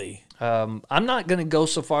 Exactly. I'm not going to go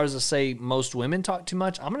so far as to say most women talk too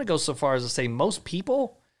much. I'm going to go so far as to say most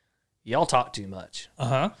people, y'all talk too much.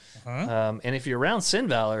 Uh-huh. And if you're around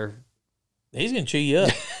Sin-Valor, He's going to chew you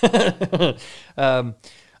up.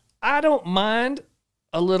 I don't mind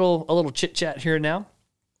a little chit chat here and now,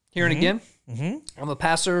 here and again. I'm a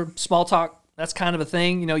passer, small talk. That's kind of a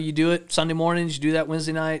thing. You know, you do it Sunday mornings, you do that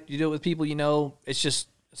Wednesday night, you do it with people you know. It's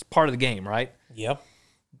part of the game, right? Yep.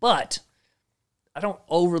 But I don't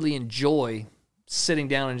overly enjoy sitting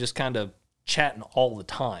down and just kind of chatting all the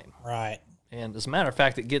time. Right. And as a matter of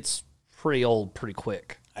fact, it gets pretty old pretty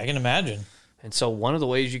quick. I can imagine. And so one of the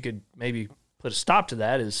ways you could maybe put a stop to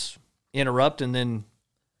that is interrupt and then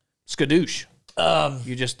skadoosh.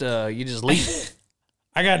 You just leave.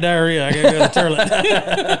 I got diarrhea. I got to go to the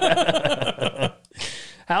toilet.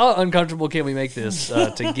 How uncomfortable can we make this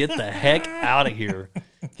to get the heck out of here?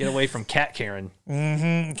 Get away from Cat Karen.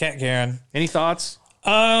 Cat Karen. Any thoughts?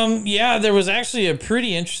 Yeah, there was actually a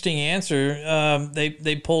pretty interesting answer.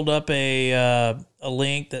 They pulled up a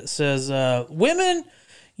link that says women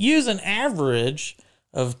use an average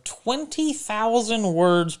of 20,000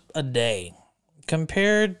 words a day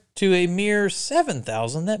compared to a mere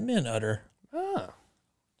 7,000 that men utter. Oh,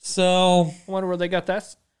 So, I wonder where they got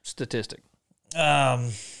that statistic.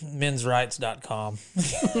 mensrights.com.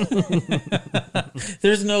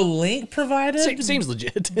 There's no link provided, Seems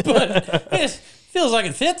legit. but it feels like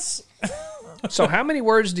it fits. So how many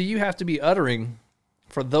words do you have to be uttering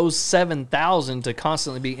for those 7,000 to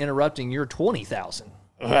constantly be interrupting your 20,000?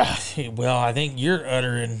 Well, I think you're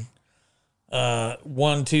uttering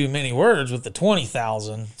one too many words with the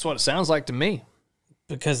 20,000 That's what it sounds like to me.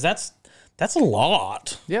 because that's a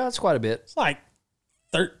lot. Yeah, that's quite a bit. It's like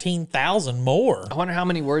 13,000 more. I wonder how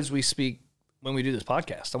many words we speak when we do this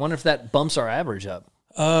podcast. I wonder if that bumps our average up.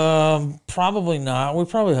 Probably not. We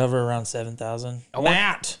probably hover around 7,000.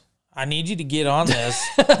 Matt, I need you to get on this.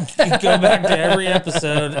 Go back to every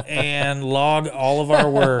episode and log all of our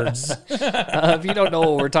words. If you don't know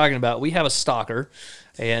what we're talking about, we have a stalker,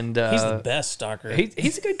 and He's the best stalker.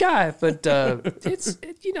 he's a good guy, but it's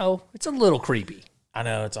a little creepy, I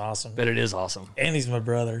know, it's awesome. but it is awesome. And he's my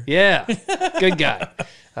brother. Yeah, good guy.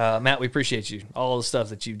 Matt, we appreciate you. All the stuff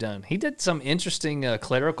that you've done. He did some interesting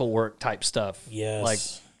clerical work type stuff. Yes. Like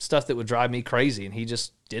stuff that would drive me crazy, and he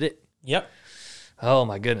just did it. Yep. Oh,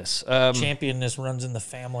 my goodness. Championness runs in the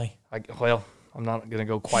family. I'm not going to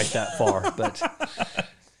go quite that far, but...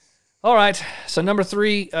 All right, so number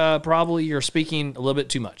 3, probably you're speaking a little bit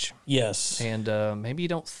too much, Yes. and maybe you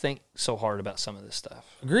don't think so hard about some of this stuff.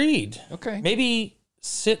 Agreed. Okay. Maybe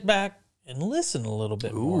sit back and listen a little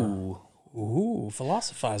bit more. Ooh, Ooh,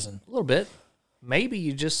 philosophizing. a little bit. maybe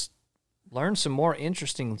you just learn some more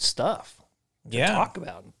interesting stuff to Yeah. talk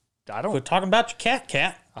about. I don't. Quit talking about your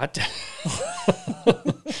cat. I, t-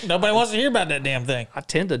 Nobody wants to hear about that damn thing. I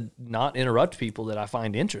tend to not interrupt people that I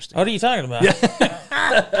find interesting. What are you talking about?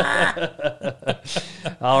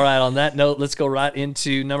 All right. On that note, let's go right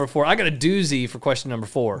into number 4. I got a doozy for question number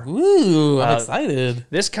 4. Ooh, I'm excited.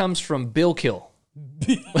 This comes from Bill Kill.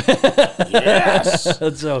 Yes.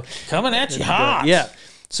 So Coming at you hot. yeah.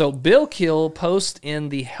 So Bill Kill posts in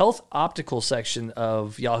the health optical section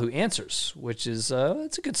of Yahoo Answers, which is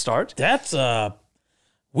it's a good start. That's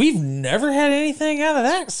we've never had anything out of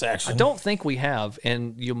that section. I don't think we have,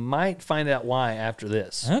 and you might find out why after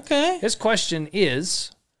this. Okay. His question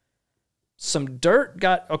is, some dirt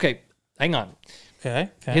got... Okay, hang on.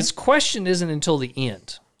 Okay. His question isn't until the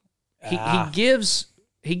end. He gives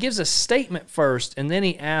a statement first, and then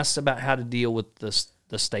he asks about how to deal with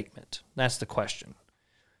the statement. That's the question.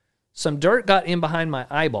 Some dirt got in behind my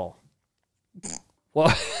eyeball.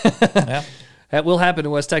 Well, Yeah. that will happen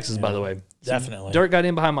in West Texas, by the way. Definitely. Dirt got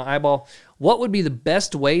in behind my eyeball. What would be the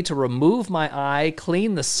best way to remove my eye,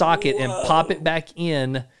 clean the socket, and pop it back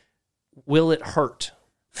in? Will it hurt?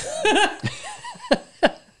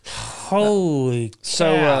 Holy cow.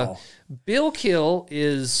 So, Bill Kill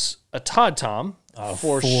is a Todd Tom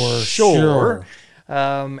for for sure.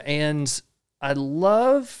 And I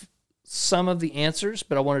love some of the answers,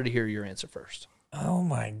 but I wanted to hear your answer first. Oh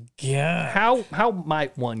my God. How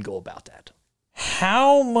might one go about that?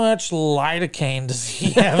 How much lidocaine does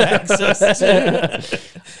he have access to?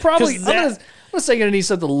 Probably, 'Cause I'm gonna say you're gonna need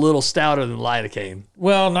something a little stouter than lidocaine.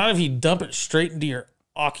 Well, not if you dump it straight into your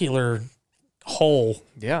ocular hole.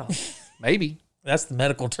 Yeah, maybe. That's the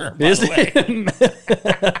medical term, by Is the way.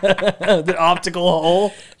 it the optical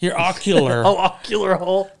hole? Your ocular. Oh, ocular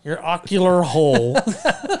hole. Your ocular hole.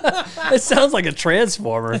 It sounds like a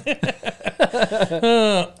transformer.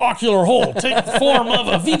 Ocular hole. Take the form of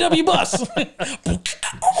a VW bus.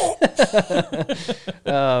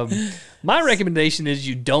 My recommendation is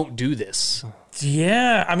you don't do this.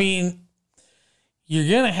 Yeah, I mean, you're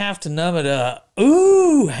going to have to numb it up.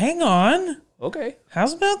 Ooh, hang on. Okay.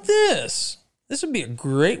 How's about this? This would be a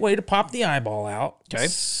great way to pop the eyeball out. Okay.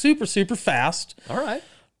 Super, super fast. All right.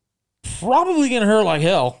 Probably going to hurt like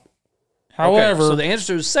hell. However, Okay, so the answer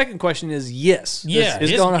to the second question is yes. yeah,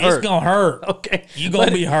 it's going to hurt. It's going to hurt. Okay. You're going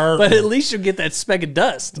to be hurt. But at least you'll get that speck of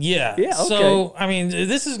dust. Yeah. Yeah, okay. So, I mean,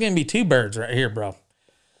 this is going to be 2 birds right here, bro.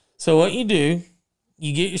 So what you do,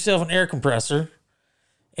 you get yourself an air compressor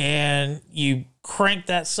and you crank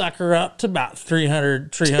that sucker up to about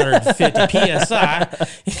 300, 350 PSI.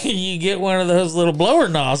 You get one of those little blower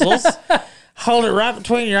nozzles, hold it right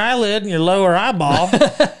between your eyelid and your lower eyeball,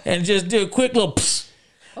 and just do a quick little pss.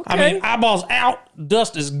 I Okay. mean, eyeballs out,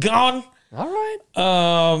 dust is gone. All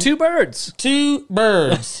right. 2 birds. 2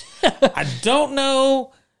 birds. I don't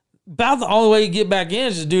know about the only way you get back in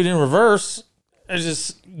is just do it in reverse. Or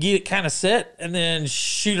just get it kind of set and then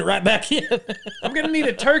shoot it right back in. I'm going to need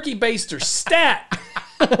a turkey baster stat.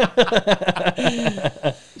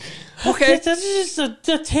 Okay. That's just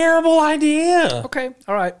a terrible idea. Okay.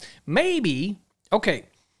 All right. Maybe. Okay.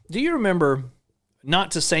 Do you remember,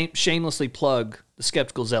 not to shamelessly plug the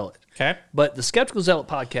Skeptical Zealot, Okay. but the Skeptical Zealot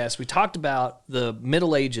podcast, we talked about the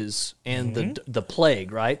Middle Ages and the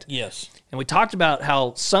plague, right? Yes. And we talked about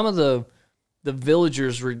how some of the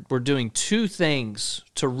villagers were doing 2 things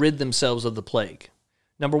to rid themselves of the plague.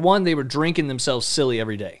 Number 1, they were drinking themselves silly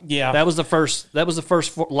every day. Yeah. That was the first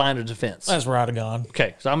line of defense. That's right gone.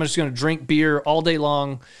 Okay, so I'm just going to drink beer all day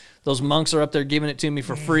long. Those monks are up there giving it to me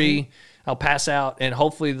for free. I'll pass out, and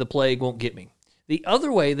hopefully the plague won't get me. The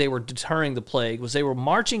other way they were deterring the plague was they were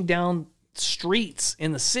marching down streets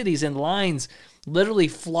in the cities in lines, literally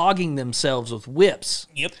flogging themselves with whips.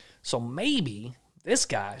 Yep. So maybe this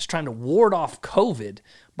guy is trying to ward off COVID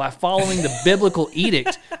by following the biblical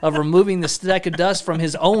edict of removing the speck of dust from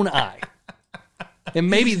his own eye. And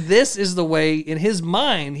maybe this is the way, in his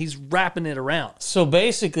mind, he's wrapping it around. So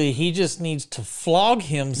basically, he just needs to flog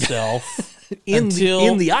himself In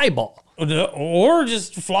the eyeball. or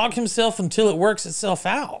just flog himself until it works itself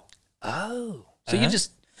out. Oh. So you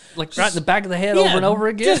just, like, right in the back of the head over and over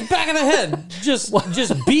again? Just back of the head. Just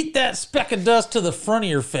beat that speck of dust to the front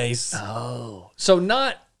of your face. Oh. So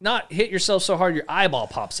not hit yourself so hard your eyeball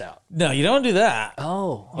pops out. No, you don't do that.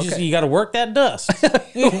 Oh, okay. You got to work that dust.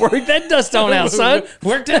 Work that dust on out, son.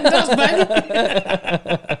 Work that dust,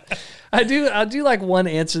 baby. I do like one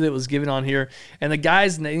answer that was given on here, and the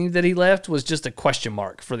guy's name that he left was just a question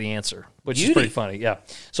mark for the answer, which is pretty funny. Yeah.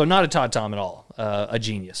 So not a Todd Tom at all. A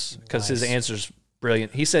genius, because his answer's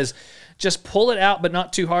brilliant. He says, just pull it out, but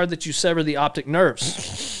not too hard that you sever the optic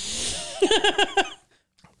nerves.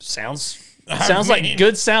 Sounds like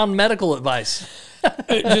good sound medical advice.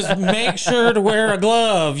 Just make sure to wear a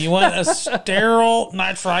glove. You want a sterile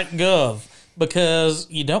nitrite glove because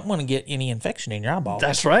you don't want to get any infection in your eyeball.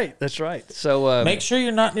 That's right. So make sure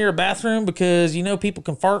you're not near a bathroom because people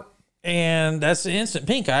can fart and that's an instant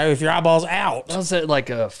pink eye if your eyeball's out. how's that like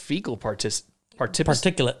a fecal particulates?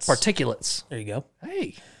 There you go.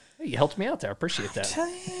 Hey, you helped me out there. I appreciate that.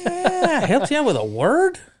 Yeah, helped you out with a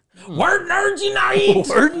word. Word nerds unite.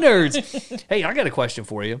 Word nerds. Hey, I got a question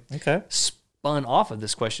for you. Okay. Spun off of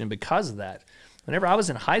this question because of that. Whenever I was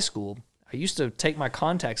in high school, I used to take my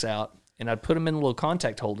contacts out and I'd put them in a little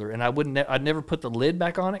contact holder, and I'd never put the lid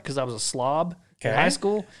back on it because I was a slob in high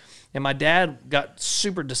school. And my dad got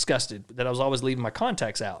super disgusted that I was always leaving my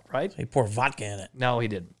contacts out. Right? He poured vodka in it. No, he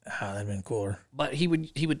didn't. Oh, that'd been cooler. But he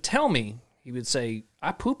would tell me, he would say,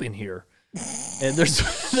 "I poop in here." And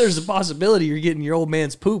there's a possibility you're getting your old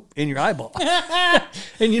man's poop in your eyeball.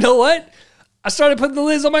 And you know what? I started putting the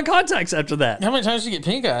lids on my contacts after that. How many times did you get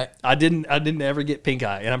pink eye? I didn't ever get pink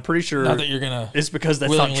eye, and I'm pretty sure Not that you're gonna it's because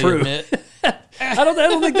that's not willingly true. admit. I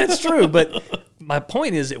don't think that's true, but my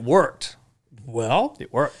point is it worked. Well,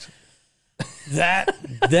 It worked.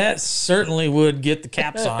 that certainly would get the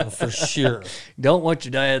caps on for sure. Don't want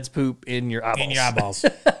your dad's poop in your eyeballs. In your eyeballs.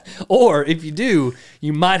 Or if you do,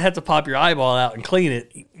 you might have to pop your eyeball out and clean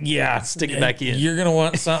it. Yeah. Stick it back in. You're gonna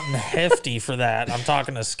want something hefty for that. I'm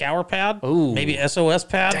talking a scour pad. Ooh. Maybe SOS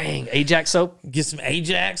pad. Dang, Ajax soap. Get some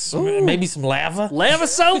Ajax. Maybe some lava. Lava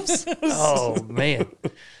soaps? Oh man.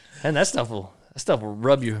 And that stuff will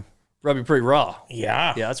rub you pretty raw.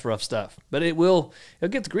 Yeah. Yeah, that's rough stuff. But it'll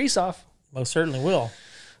get the grease off. Most certainly will.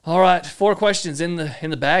 All right, 4 questions in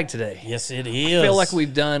the bag today. Yes, it is. I feel like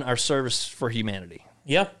we've done our service for humanity.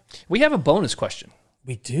 Yep. We have a bonus question.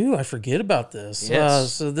 We do. I forget about this.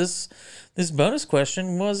 Yes. So this bonus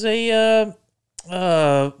question was a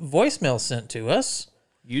voicemail sent to us.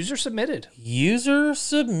 User submitted.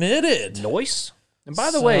 Noise. And by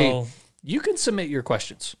the way, you can submit your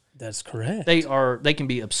questions. That's correct. They can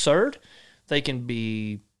be absurd. They can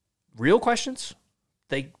be real questions.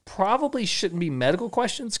 They probably shouldn't be medical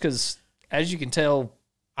questions because, as you can tell,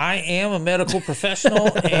 I am a medical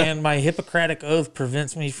professional, and my Hippocratic oath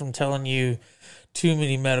prevents me from telling you too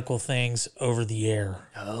many medical things over the air.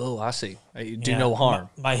 oh, I see. You do no harm.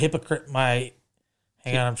 Hang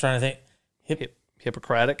on, I'm trying to think.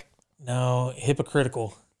 Hippocratic. No,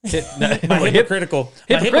 hypocritical. My Hypocritical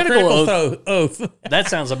oath. That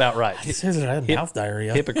sounds about right. It says that I have mouth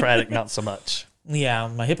diarrhea. Hippocratic, not so much. Yeah,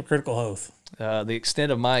 my hypocritical oath. The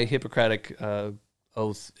extent of my Hippocratic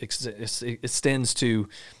oath extends to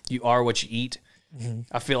you are what you eat. Mm-hmm.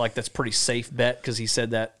 I feel like that's a pretty safe bet because he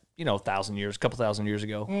said that, a couple thousand years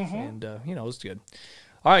ago. Mm-hmm. And, it's good.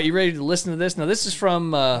 All right, you ready to listen to this? Now, this is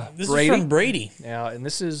from Brady. This is from Brady. Yeah, and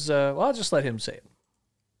this is, I'll just let him say it.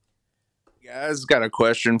 Guys, got a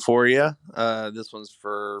question for you. This one's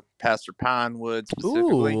for Pastor Pinewood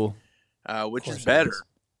specifically. Ooh. Which is better,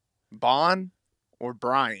 Bon or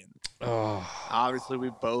Brian? Oh. Obviously, we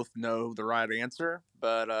both know the right answer,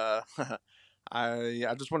 but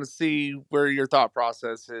I just want to see where your thought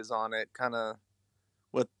process is on it. Kind of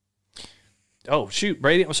what? Oh, shoot,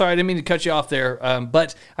 Brady. I'm sorry, I didn't mean to cut you off there,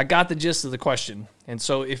 but I got the gist of the question. And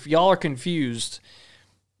so if y'all are confused,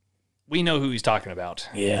 we know who he's talking about.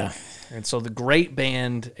 Yeah. And so the great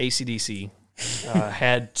band AC/DC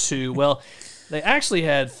had they actually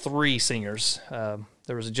had 3 singers.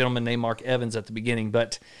 There was a gentleman named Mark Evans at the beginning,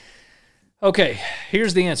 but okay,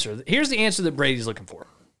 here's the answer. Here's the answer that Brady's looking for.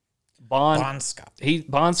 Bon Scott.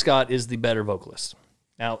 Bon Scott is the better vocalist.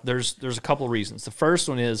 Now, there's a couple of reasons. The first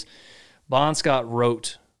one is Bon Scott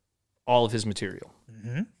wrote all of his material.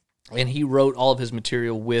 Mm-hmm. And he wrote all of his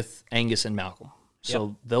material with Angus and Malcolm.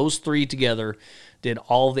 So those 3 together did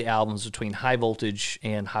all of the albums between High Voltage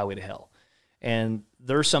and Highway to Hell. And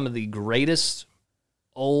they're some of the greatest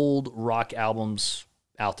old rock albums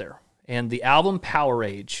out there. And the album Power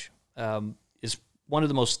Age is one of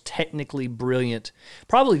the most technically brilliant,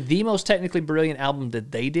 probably the most technically brilliant album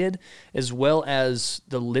that they did, as well as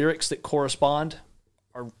the lyrics that correspond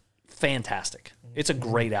are fantastic. It's a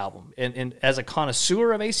great album. And as a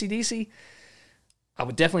connoisseur of AC/DC, I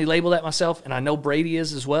would definitely label that myself, and I know Brady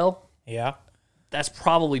is as well. Yeah. That's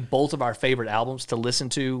probably both of our favorite albums to listen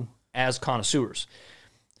to as connoisseurs.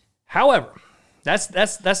 However, that's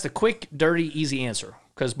the quick, dirty, easy answer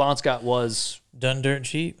because Bon Scott was done dirt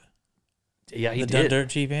cheap. Yeah, he did. Done dirt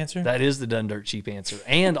cheap answer. That is the done dirt cheap answer,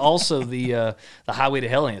 and also the Highway to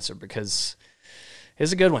Hell answer because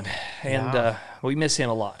it's a good one, and we miss him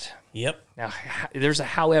a lot. Yep. Now, there's a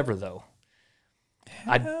however though.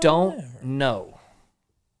 I don't know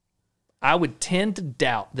I would tend to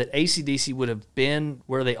doubt that AC/DC would have been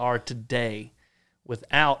where they are today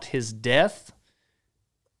without his death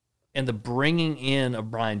and the bringing in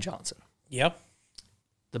of Brian Johnson. Yep.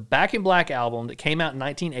 The Back in Black album that came out in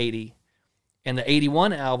 1980 and the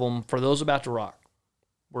 81 album, For Those About to Rock,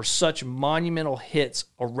 were such monumental hits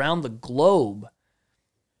around the globe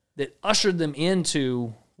that ushered them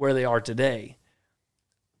into where they are today.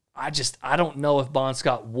 I don't know if Bon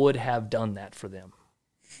Scott would have done that for them.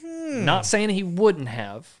 Not saying he wouldn't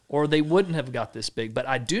have, or they wouldn't have got this big, but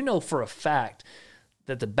I do know for a fact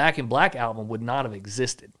that the Back in Black album would not have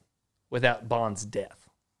existed without Bon's death.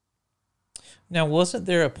 Now, wasn't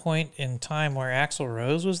there a point in time where Axl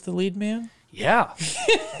Rose was the lead man? Yeah.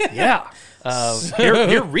 Yeah.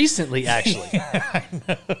 Here recently, actually.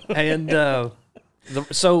 And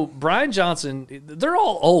so Brian Johnson, they're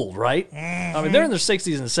all old, right? I mean, they're in their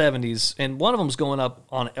 60s and 70s, and one of them's going up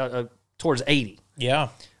on towards 80. Yeah.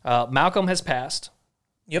 Malcolm has passed.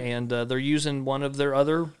 Yep. And they're using one of their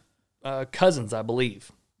other cousins, I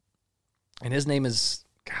believe. And his name is,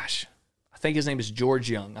 I think his name is George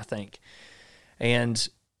Young, I think. And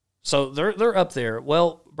so they're up there.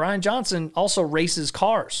 Well, Brian Johnson also races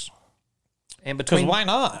cars. And Because why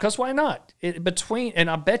not? Because why not? And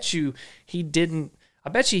I bet you he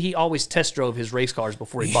always test drove his race cars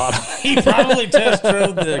before he bought them. He probably test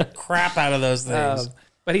drove the crap out of those things.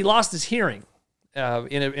 But he lost his hearing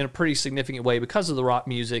in a pretty significant way because of the rock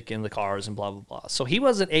music and the cars and blah, blah, blah. So he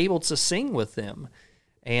wasn't able to sing with them.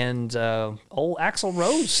 And old Axl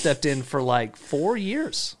Rose stepped in for like 4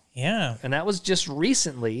 years. Yeah. And that was just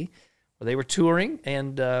recently where they were touring,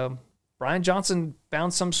 and Brian Johnson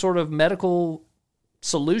found some sort of medical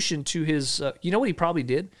solution to his, you know what he probably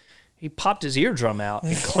did? He popped his eardrum out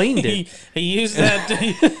and cleaned it. he used that,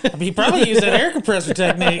 he probably used that air compressor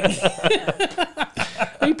technique.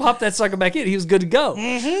 He popped that sucker back in. He was good to go.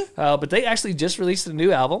 But they actually just released a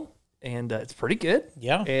new album, and it's pretty good.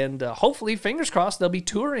 Yeah. And hopefully, fingers crossed, they'll be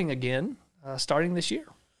touring again starting this year.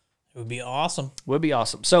 It would be awesome. Would be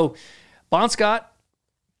awesome. So, Bon Scott,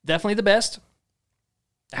 definitely the best.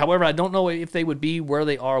 However, I don't know if they would be where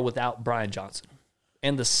they are without Brian Johnson.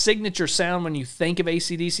 And the signature sound when you think of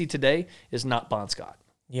AC/DC today is not Bon Scott.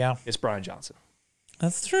 Yeah. It's Brian Johnson.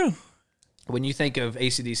 That's true. When you think of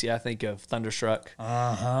AC/DC, I think of Thunderstruck,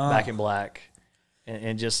 Back in Black,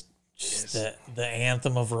 and just the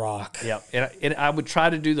anthem of rock. Yeah, and I would try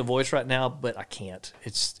to do the voice right now, but I can't.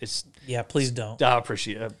 It's Yeah, please don't. I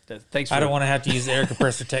appreciate it. Thanks. I don't want to have to use the air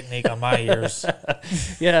compressor technique on my ears.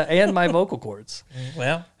 Yeah, and my vocal cords.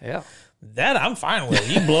 Well, Yeah. that I'm fine with.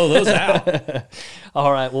 You blow those out.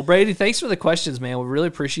 All right. Well, Brady, thanks for the questions, man. We really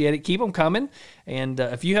appreciate it. Keep them coming. And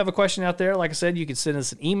if you have a question out there, like I said, you can send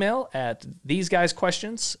us an email at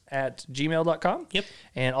theseguysquestions@gmail.com. Yep.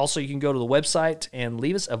 And also you can go to the website and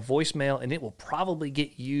leave us a voicemail, and it will probably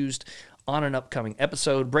get used on an upcoming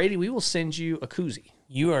episode. Brady, we will send you a koozie.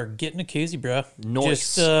 You are getting a koozie, bro.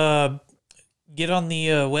 Nice. Just get on the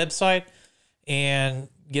website and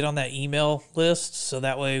get on that email list so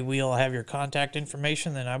that way we'll have your contact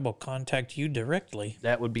information, then I will contact you directly.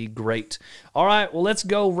 That would be great. All right. Well, let's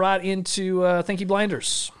go right into Thinky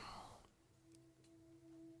Blinders.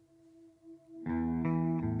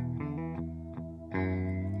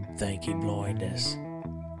 Thinky Blinders.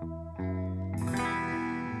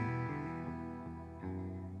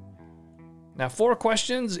 Now, 4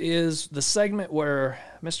 questions is the segment where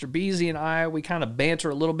Mr. Beasy and we kind of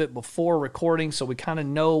banter a little bit before recording, so we kind of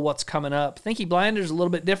know what's coming up. Thinky Blinders is a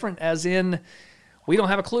little bit different, as in we don't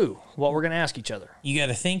have a clue what we're going to ask each other. You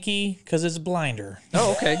got a thinky because it's a blinder.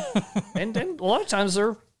 Oh, okay. and a lot of times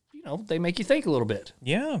they make you think a little bit.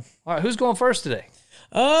 Yeah. All right, who's going first today?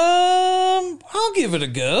 I'll give it a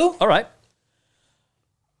go. All right.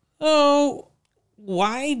 Oh,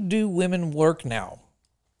 why do women work now?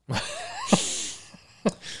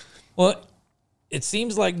 Well, it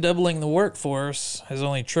seems like doubling the workforce has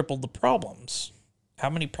only tripled the problems. How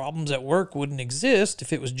many problems at work wouldn't exist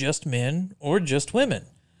if it was just men or just women?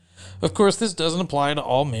 Of course, this doesn't apply to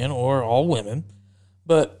all men or all women,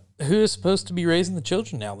 but who is supposed to be raising the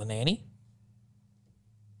children now, the nanny?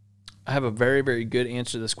 I have a very, very good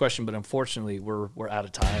answer to this question, but unfortunately, we're out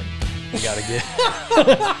of time. We got to get...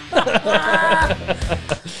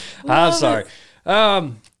 I'm sorry.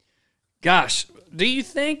 Gosh, do you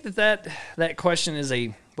think that question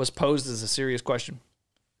was posed as a serious question?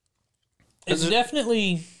 It's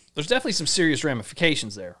definitely... There's definitely some serious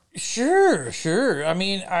ramifications there. Sure. I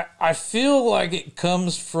mean, I feel like it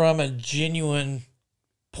comes from a genuine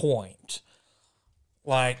point.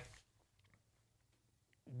 Like,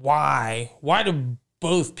 why do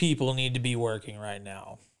both people need to be working right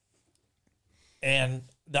now? And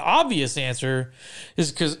the obvious answer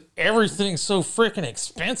is because everything's so freaking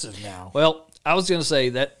expensive now. Well, I was going to say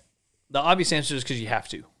that the obvious answer is because you have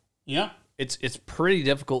to. Yeah. It's pretty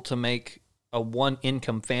difficult to make a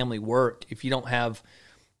one-income family work if you don't have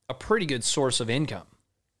a pretty good source of income.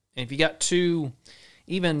 And if you got two,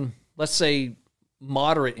 even, let's say,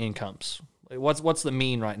 moderate incomes, what's the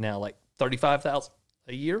mean right now? Like $35,000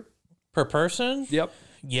 a year? Per person? Yep.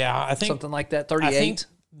 Yeah, I think something like that, 38. I think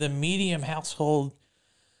the medium household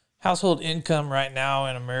income right now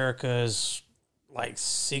in America is like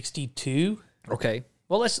 62. Okay.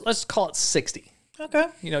 Well, let's call it 60. Okay.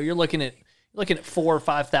 You know, you're looking at $4,000 or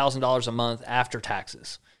 $5,000 a month after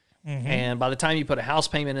taxes. Mm-hmm. And by the time you put a house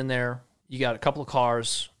payment in there, you got a couple of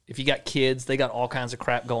cars. If you got kids, they got all kinds of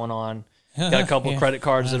crap going on. You got a couple of credit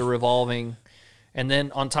cards that are revolving. And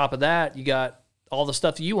then on top of that, you got all the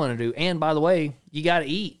stuff you want to do. And by the way, you got to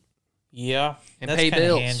eat. Yeah. And that's pay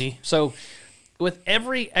bills. Handy. So with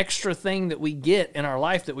every extra thing that we get in our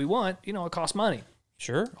life that we want, you know, it costs money.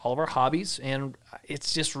 Sure. All of our hobbies, and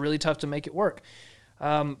it's just really tough to make it work.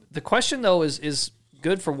 The question, though, is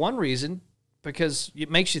good for one reason, because it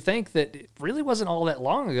makes you think that it really wasn't all that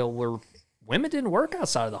long ago where women didn't work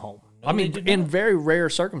outside of the home. No, I mean, in very rare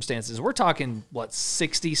circumstances. We're talking,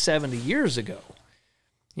 60, 70 years ago.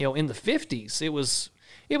 You know, in the 50s, it was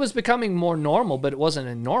becoming more normal, but it wasn't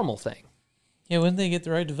a normal thing. Yeah, when did they get the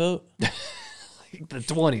right to vote? The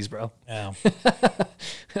 20s, bro. Yeah.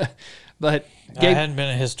 But I hadn't been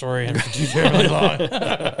a historian for too terribly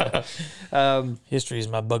long. History is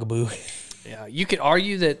my bugaboo. Yeah, you could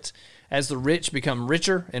argue that as the rich become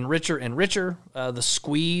richer and richer and richer, the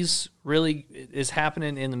squeeze really is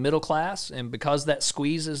happening in the middle class, and because that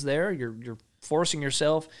squeeze is there, you're forcing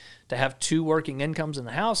yourself to have two working incomes in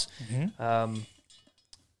the house. Mm-hmm.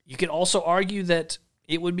 You could also argue that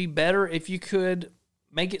it would be better if you could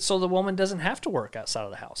make it so the woman doesn't have to work outside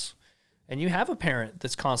of the house, and you have a parent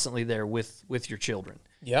that's constantly there with your children.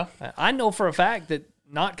 Yeah. I know for a fact that,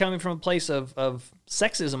 not coming from a place of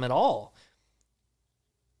sexism at all,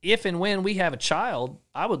 if and when we have a child,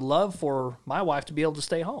 I would love for my wife to be able to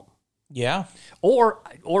stay home. Yeah. Or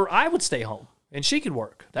I would stay home and she could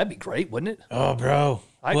work. That'd be great, wouldn't it? Oh, bro.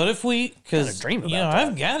 What if we, because, dream about that. that.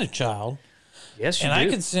 I've got a child. Yes, you and do.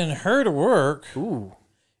 I could send her to work. Ooh.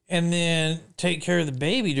 And then take care of the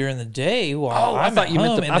baby during the day while I I'm thought at you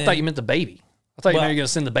meant home, the I thought you meant the baby. I thought you were going to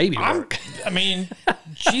send the baby to work. I mean,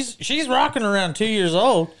 she's rocking around 2 years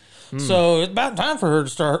old, so it's about time for her to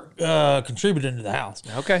start contributing to the house.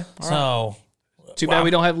 Okay. So, too bad we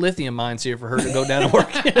don't have lithium mines here for her to go down and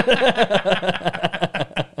work.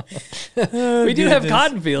 We do have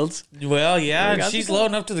cotton fields. Well, yeah, she's low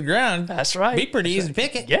enough to the ground. That's right. Be pretty easy to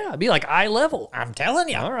pick it. Yeah, it'd be like eye level. I'm telling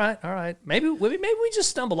you. All right. Maybe we just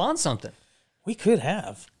stumbled on something. We could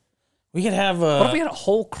have. We could have. What if we had a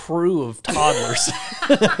whole crew of toddlers?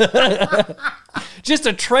 Just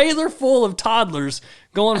a trailer full of toddlers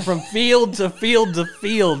going from field to field to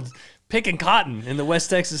field, picking cotton in the West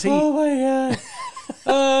Texas heat. Oh my God.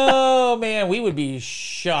 Oh man, we would be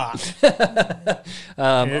shocked.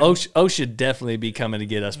 O should definitely be coming to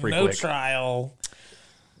get us pretty quick. No trial.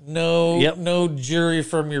 No jury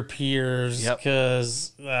from your peers,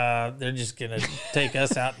 because they're just gonna take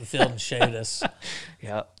us out in the field and shade us.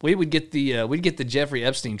 Yeah, we'd get the Jeffrey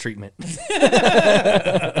Epstein treatment.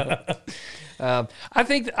 I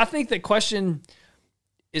think that question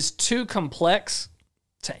is too complex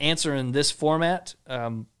to answer in this format.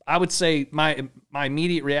 I would say my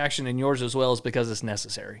immediate reaction, and yours as well, is because it's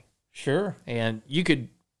necessary. Sure. And you could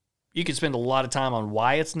spend a lot of time on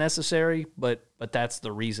why it's necessary, but that's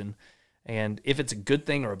the reason. And if it's a good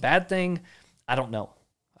thing or a bad thing, I don't know.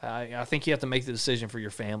 I think you have to make the decision for your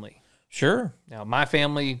family. Sure. Now, my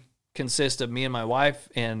family consists of me and my wife,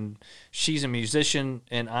 and she's a musician,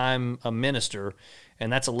 and I'm a minister,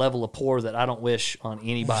 and that's a level of poor that I don't wish on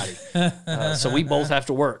anybody. So we both have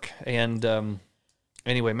to work. And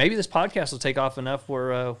anyway, maybe this podcast will take off enough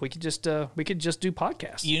where we could just do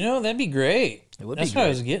podcasts. You know, that'd be great. It would That's be what great. I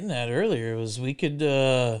was getting at earlier. Was we could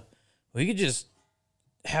just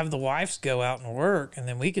have the wives go out and work, and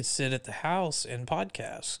then we could sit at the house and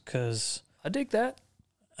podcast. Because I dig that.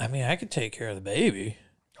 I mean, I could take care of the baby.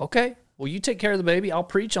 Okay. Well, you take care of the baby. I'll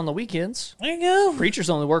preach on the weekends. There you go. Preachers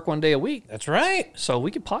only work one day a week. That's right. So we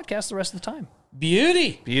could podcast the rest of the time.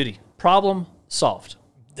 Beauty. Problem solved.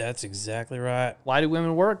 That's exactly right. Why do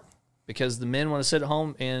women work? Because the men want to sit at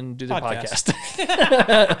home and do their podcast.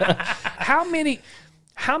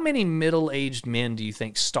 How many middle-aged men do you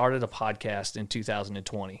think started a podcast in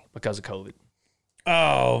 2020 because of COVID?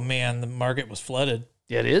 Oh, man, the market was flooded.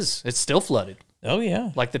 Yeah, it is. It's still flooded. Oh,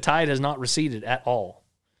 yeah. Like the tide has not receded at all.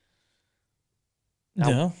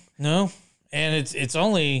 No, and it's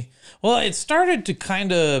only it started to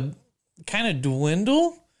kind of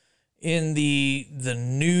dwindle in the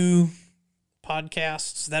new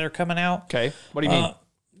podcasts that are coming out. Okay, what do you mean?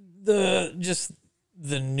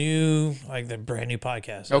 The new, like the brand new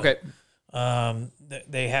podcast. Okay,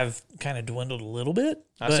 they have kind of dwindled a little bit.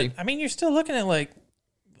 I see. I mean, you're still looking at like,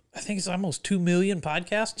 I think it's almost 2 million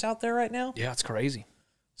podcasts out there right now. yeah, it's crazy.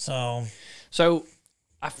 So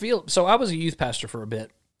I was a youth pastor for a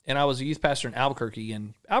bit, and I was a youth pastor in Albuquerque,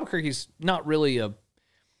 and Albuquerque's not really a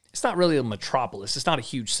metropolis. It's not a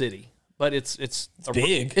huge city, but it's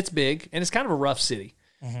big. It's big, and it's kind of a rough city.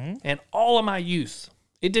 And all of my youth,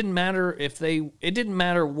 it didn't matter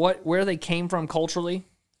where they came from culturally.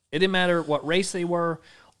 It didn't matter what race they were.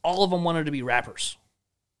 All of them wanted to be rappers.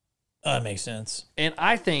 That makes sense. And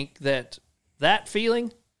I think that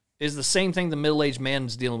feeling is the same thing the middle-aged man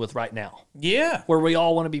is dealing with right now. Yeah. Where we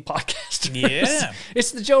all want to be podcasters. Yeah.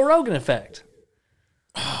 It's the Joe Rogan effect.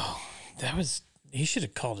 Oh, he should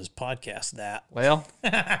have called his podcast that. Well,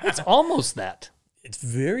 it's almost that. It's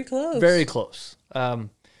very close. Very close.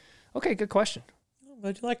 Okay, good question. I'm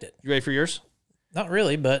glad you liked it. You ready for yours? Not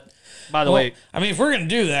really, but By the way, I mean, if we're gonna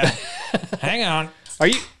do that, hang on.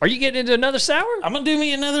 are you getting into another sour? I'm gonna do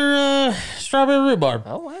me another strawberry rhubarb.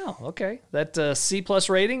 Oh wow, okay. That C+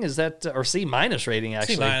 rating, is that or C- rating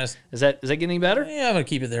actually? C-. Is that getting any better? Yeah, I'm gonna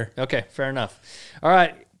keep it there. Okay, fair enough. All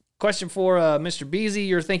right. Question for Mr. Beasy,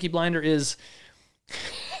 your Thinky Blinder is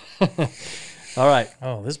all right.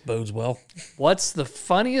 Oh, this bodes well. What's the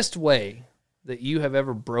funniest way that you have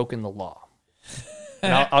ever broken the law?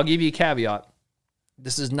 And I'll give you a caveat.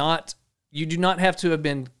 This is not, you do not have to have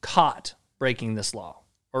been caught breaking this law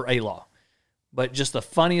or a law, but just the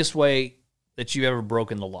funniest way that you ever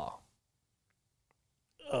broken the law.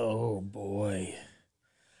 Oh boy.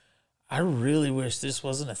 I really wish this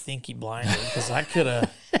wasn't a Thinky Blinder because I could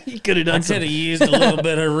have You could have done something. used a little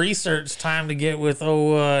bit of research time to get with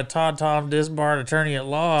Todd Tom Disbard, attorney at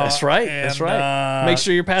law. That's right. And, That's right. Make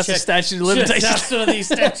sure you're past the statute of check out limitations. some of these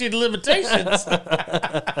statute of limitations.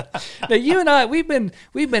 Now you and I, we've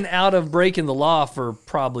been out of breaking the law for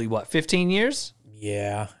probably what, 15 years?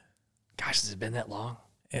 Yeah. Gosh, has it been that long?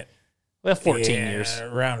 Yeah. Well, 14 years.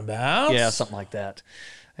 Roundabouts. Yeah, something like that.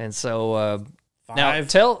 And so now 5.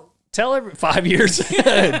 tell every 5 years.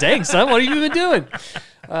 Dang, son, what have you been doing?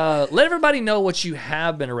 Let everybody know what you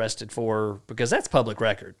have been arrested for, because that's public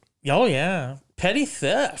record. Oh yeah. Petty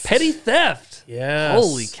theft. Petty theft. Yes.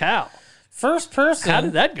 Holy cow. First person. How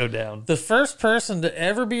did that go down? The first person to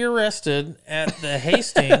ever be arrested at the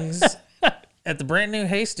Hastings, at the brand new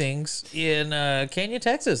Hastings in Kenya,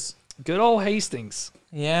 Texas. Good old Hastings.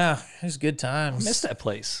 Yeah, it was good times. Missed that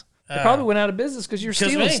place. They probably went out of business because you're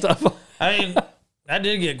stealing me. stuff. I mean, I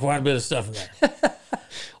did get quite a bit of stuff in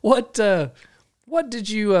there. What did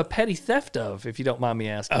you petty theft of, if you don't mind me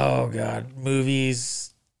asking? Oh God,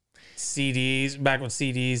 movies, CDs. Back when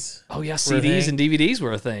CDs. Oh yeah, were a CDs thing. and DVDs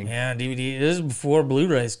were a thing. Yeah, DVD. This is before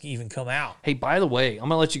Blu-rays even come out. Hey, by the way, I'm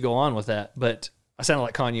gonna let you go on with that, but I sounded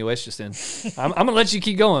like Kanye West just then. I'm gonna let you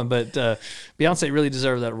keep going, but Beyonce really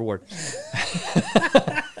deserved that reward.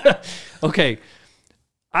 Okay,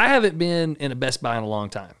 I haven't been in a Best Buy in a long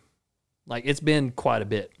time. Like, it's been quite a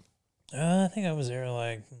bit. I think I was there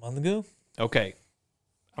like a month ago. Okay,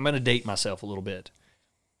 I'm gonna date myself a little bit.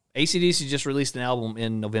 AC/DC just released an album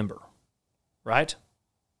in November, right?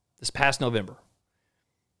 This past November.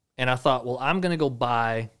 And I thought, well, I'm gonna go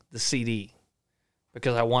buy the CD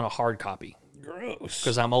because I want a hard copy. Gross.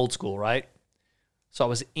 Because I'm old school, right? So I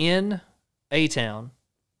was in A-Town.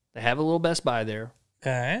 They have a little Best Buy there.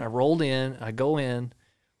 Okay. I rolled in, I go in,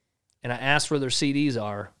 and I asked where their CDs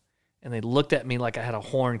are, and they looked at me like I had a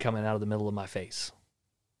horn coming out of the middle of my face.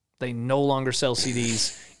 They no longer sell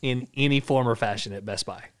CDs in any form or fashion at Best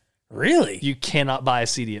Buy. Really? You cannot buy a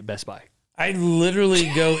CD at Best Buy. I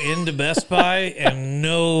literally go into Best Buy and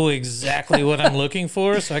know exactly what I'm looking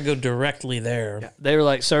for, so I go directly there. Yeah. They were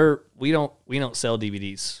like, "Sir, we don't sell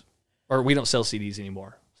DVDs, or we don't sell CDs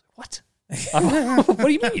anymore." What? What do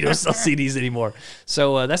you mean you don't sell CDs anymore?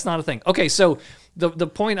 So that's not a thing. Okay, so the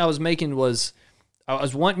point I was making was I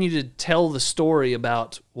was wanting you to tell the story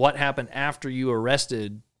about what happened after you were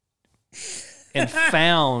arrested and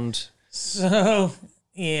found. So,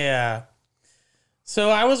 yeah. So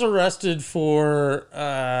I was arrested for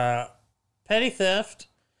petty theft,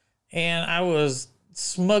 and I was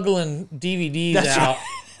smuggling DVDs That's out.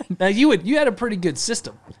 right. Now you had a pretty good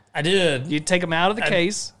system. I did. You'd take them out of the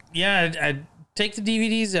case. Yeah, I'd take the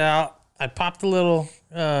DVDs out. I'd pop the little,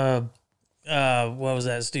 what was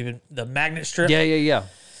that, stupid? The magnet strip. Yeah.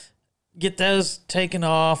 Get those taken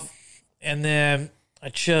off, and then I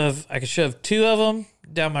could shove 2 of them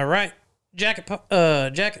down my right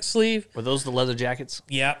jacket sleeve. Were those the leather jackets?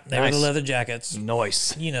 Yeah, they were Nice. the leather jackets.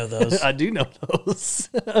 Nice. You know those. I do know those.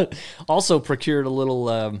 Also procured a little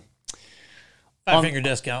 5-finger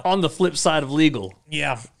discount. on the flip side of legal.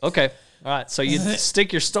 Yeah. Okay. All right. So you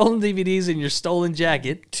stick your stolen DVDs in your stolen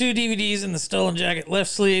jacket. 2 DVDs in the stolen jacket left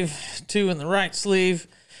sleeve, 2 in the right sleeve,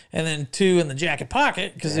 and then 2 in the jacket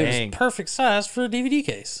pocket because it Dang. was perfect size for a DVD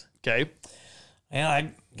case. Okay. And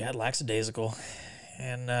I got lackadaisical.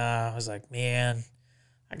 And I was like, man,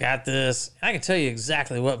 I got this. I can tell you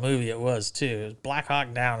exactly what movie it was, too. It was Black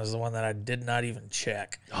Hawk Down is the one that I did not even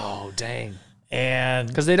check. Oh, dang. And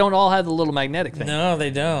Because they don't all have the little magnetic thing. no, they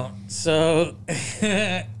don't. So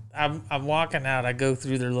I'm walking out. I go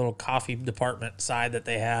through their little coffee department side that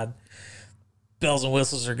they had. Bells and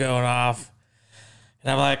whistles are going off.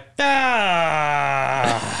 And I'm like,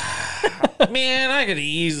 man, I could have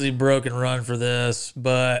easily broke and run for this,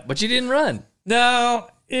 but But you didn't run. no,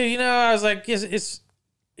 I was like, it's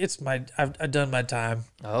I've done my time.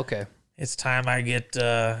 Oh, okay. It's time I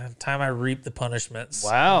reap the punishments.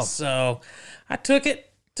 Wow. So I took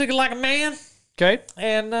it like a man. Okay.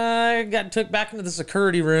 And got took back into the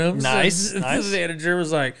security rooms. Nice, And nice. the manager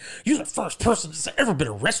was like, "You're the first person that's ever been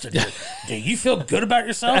arrested here. Do you feel good about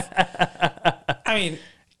yourself?" I mean,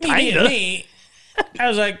 Kinda. me. I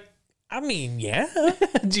was like, I mean, yeah.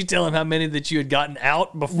 Did you tell him how many that you had gotten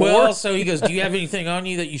out before? Well, so he goes, "Do you have anything on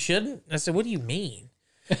you that you shouldn't?" And I said, "What do you mean?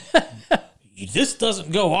 This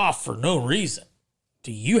doesn't go off for no reason.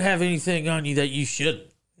 Do you have anything on you that you shouldn't?"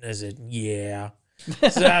 And I said, "Yeah."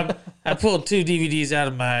 So I pulled 2 DVDs out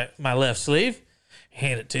of my left sleeve,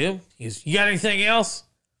 hand it to him. He goes, "You got anything else?"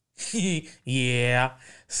 Yeah.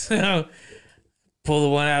 So pull the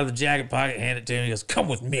one out of the jacket pocket, hand it to him. He goes, "Come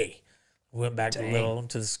with me." Went back to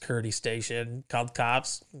the security station, called the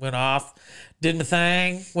cops, went off, did my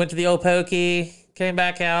thing, went to the old pokey, came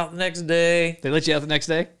back out the next day. They let you out the next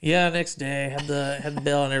day? Yeah, next day had the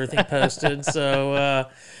bill and everything posted. So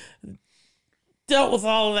dealt with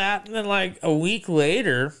all of that, and then like a week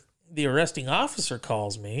later, the arresting officer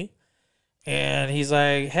calls me, and he's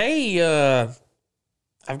like, "Hey,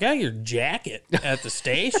 I've got your jacket at the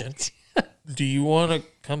station. Do you want to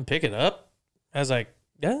come pick it up?" I was like,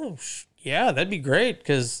 "Oh, yeah, that'd be great,"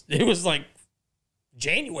 because it was like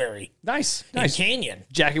January Nice. in Nice. Canyon.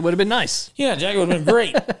 Jacket would have been nice. Yeah, jacket would have been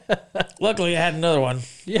great. Luckily, I had another one.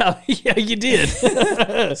 Yeah. Yeah, you did.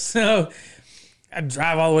 So I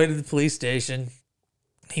drive all the way to the police station.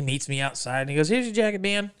 He meets me outside and he goes, "Here's your jacket,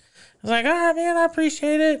 man." I was like, "All right, man, I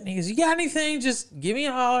appreciate it." And he goes, "You got anything? Just give me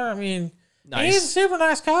a holler." I mean, Nice. he's a super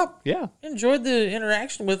nice cop. Yeah. Enjoyed the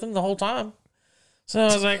interaction with him the whole time. So I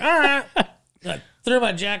was like, all right. I threw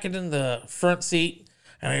my jacket in the front seat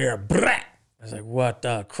and I hear a brat. I was like, what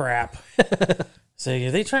the crap? So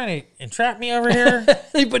are they trying to entrap me over here?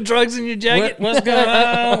 They put drugs in your jacket? What's going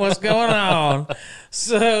on? What's going on?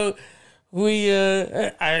 So we,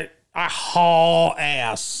 I haul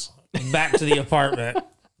ass back to the apartment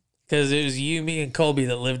because it was you, me, and Colby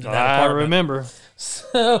that lived in that I apartment. remember.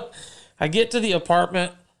 So I get to the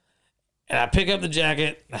apartment and I pick up the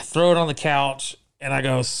jacket, I throw it on the couch, and I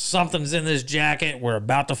go, "Something's in this jacket. We're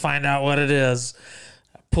about to find out what it is."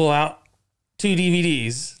 I pull out 2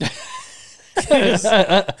 DVDs.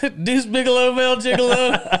 Deuce Bigelow, Mel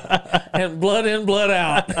Gigolo, and Blood In, Blood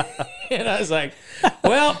Out. And I was like,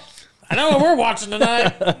 well, I know what we're watching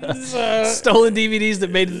tonight. So, Stolen DVDs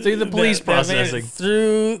that made it through the police that made it processing.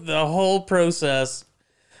 through the whole process.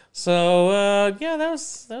 So yeah, that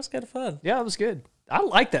was kind of fun. Yeah, it was good. I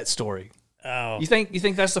like that story. Oh, You think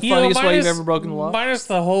that's the You know, funniest way you've minus- ever broken the law? Minus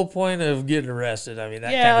the whole point of getting arrested. I mean,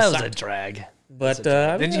 that Yeah, kind that of was a sucked. drag. But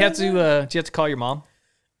Did you have to call your mom?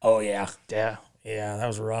 Oh yeah, Yeah, yeah, that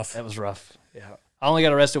was rough. that was rough. Yeah, I only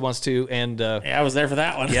got arrested once too, and Yeah, I was there for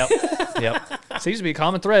that one. yep, yep. Seems to be a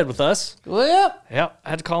common thread with us. Well, Yep, I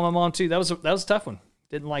had to call my mom too. That was a tough one.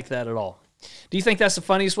 Didn't like that at all. Do you think that's the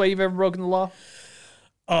funniest way you've ever broken the law?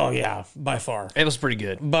 oh yeah, by far, It was pretty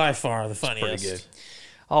good. by far the funniest. Pretty good.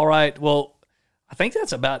 All right. Well, I think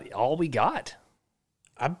that's about all we got.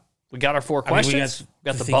 We got our 4 questions. We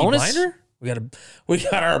got the Thingy bonus. Blinder. We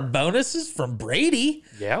got our bonuses from Brady.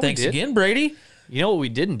 Yeah, we Thanks did. again, Brady. You know what we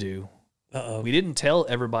didn't do? Uh-oh. We didn't tell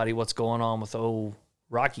everybody what's going on with old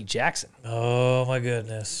Rocky Jackson. Oh my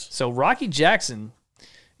goodness. So Rocky Jackson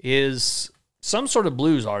is some sort of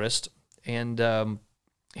blues artist, and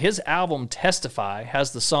his album Testify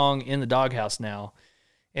has the song In the Doghouse now.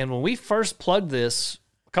 And when we first plugged this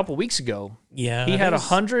a couple weeks ago, Yeah. he had that was-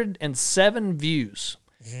 107 views.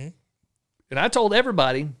 And I told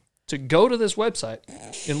everybody to go to this website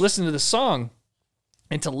and listen to the song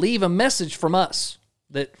and to leave a message from us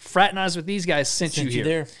that fraternize with these guys sent you here.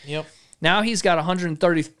 there. Yep. Now he's got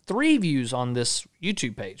 133 views on this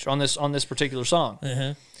YouTube page on this particular song,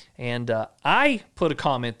 and I put a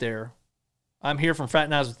comment there. I'm here from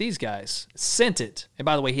Fraternize with these guys. Sent it, and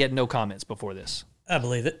by the way, he had no comments before this. I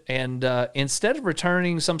believe it. And instead of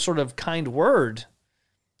returning some sort of kind word,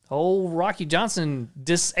 old Rocky Johnson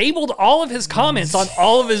disabled all of his comments on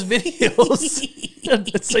all of his videos.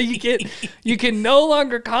 So you can no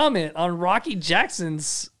longer comment on Rocky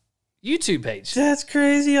Jackson's YouTube page. That's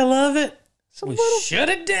crazy. I love it. We shut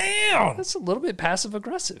it down. That's a little bit passive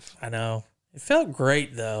aggressive. I know. It felt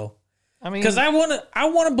great though. I mean, because I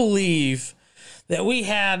want to believe that we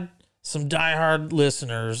had some diehard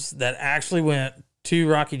listeners that actually went to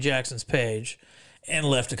Rocky Jackson's page and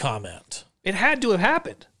left a comment. It had to have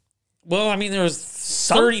happened. Well, I mean, there was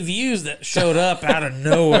 30 views that showed up out of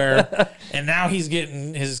nowhere, and now he's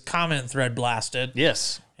getting his comment thread blasted.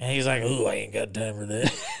 Yes. And he's like, "Ooh, I ain't got time for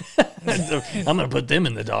that. I'm going to put them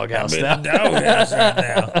in the doghouse now." The doghouse right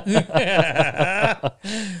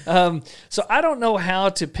now. So I don't know how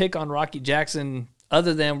to pick on Rocky Jackson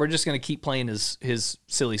other than we're just going to keep playing his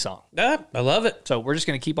silly song. I love it. So we're just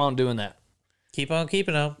going to keep on doing that. Keep on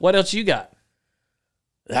keeping on. What else you got?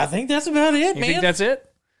 I think that's about it, You man. think that's it?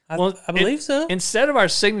 I believe so. Instead of our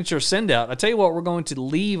signature send out, I tell you what we're going to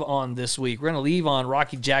leave on this week. We're going to leave on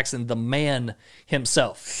Rocky Jackson, the man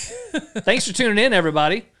himself. Thanks for tuning in,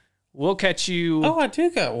 everybody. We'll catch you. Oh, I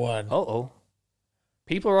do got one. Uh-oh.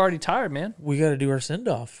 People are already tired, man. We got to do our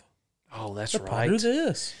send-off. Oh, that's right. Ponder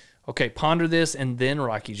this. Okay, ponder this and then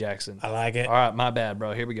Rocky Jackson. I like it. All right, my bad,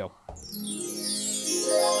 bro. Here we go.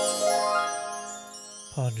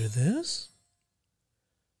 Ponder this.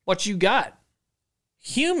 What you got?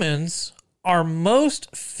 Humans are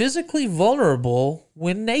most physically vulnerable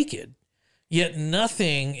when naked. Yet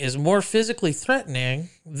nothing is more physically threatening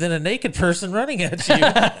than a naked person running at you.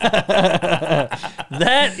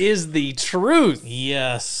 That is the truth.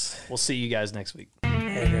 Yes. We'll see you guys next week.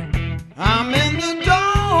 Later. I'm in the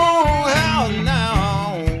doghouse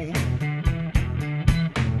now.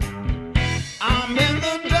 I'm in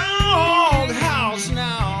the doghouse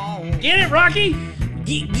now. Get it, Rocky?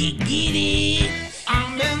 Get it.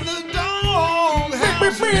 I'm in the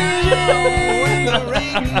doghouse now. And there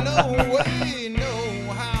ain't no way,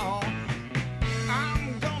 no how.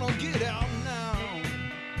 I'm gonna get out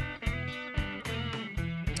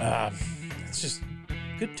now. It's just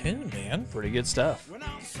good tune, man. Pretty good stuff.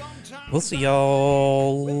 We'll see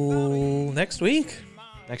y'all next week.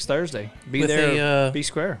 Next Thursday. Be With there. Be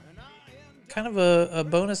square. Kind of a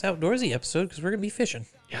bonus outdoorsy episode because we're going to be fishing.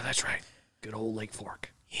 Yeah, that's right. Good old Lake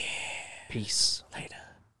Fork. Yeah. Peace. Later.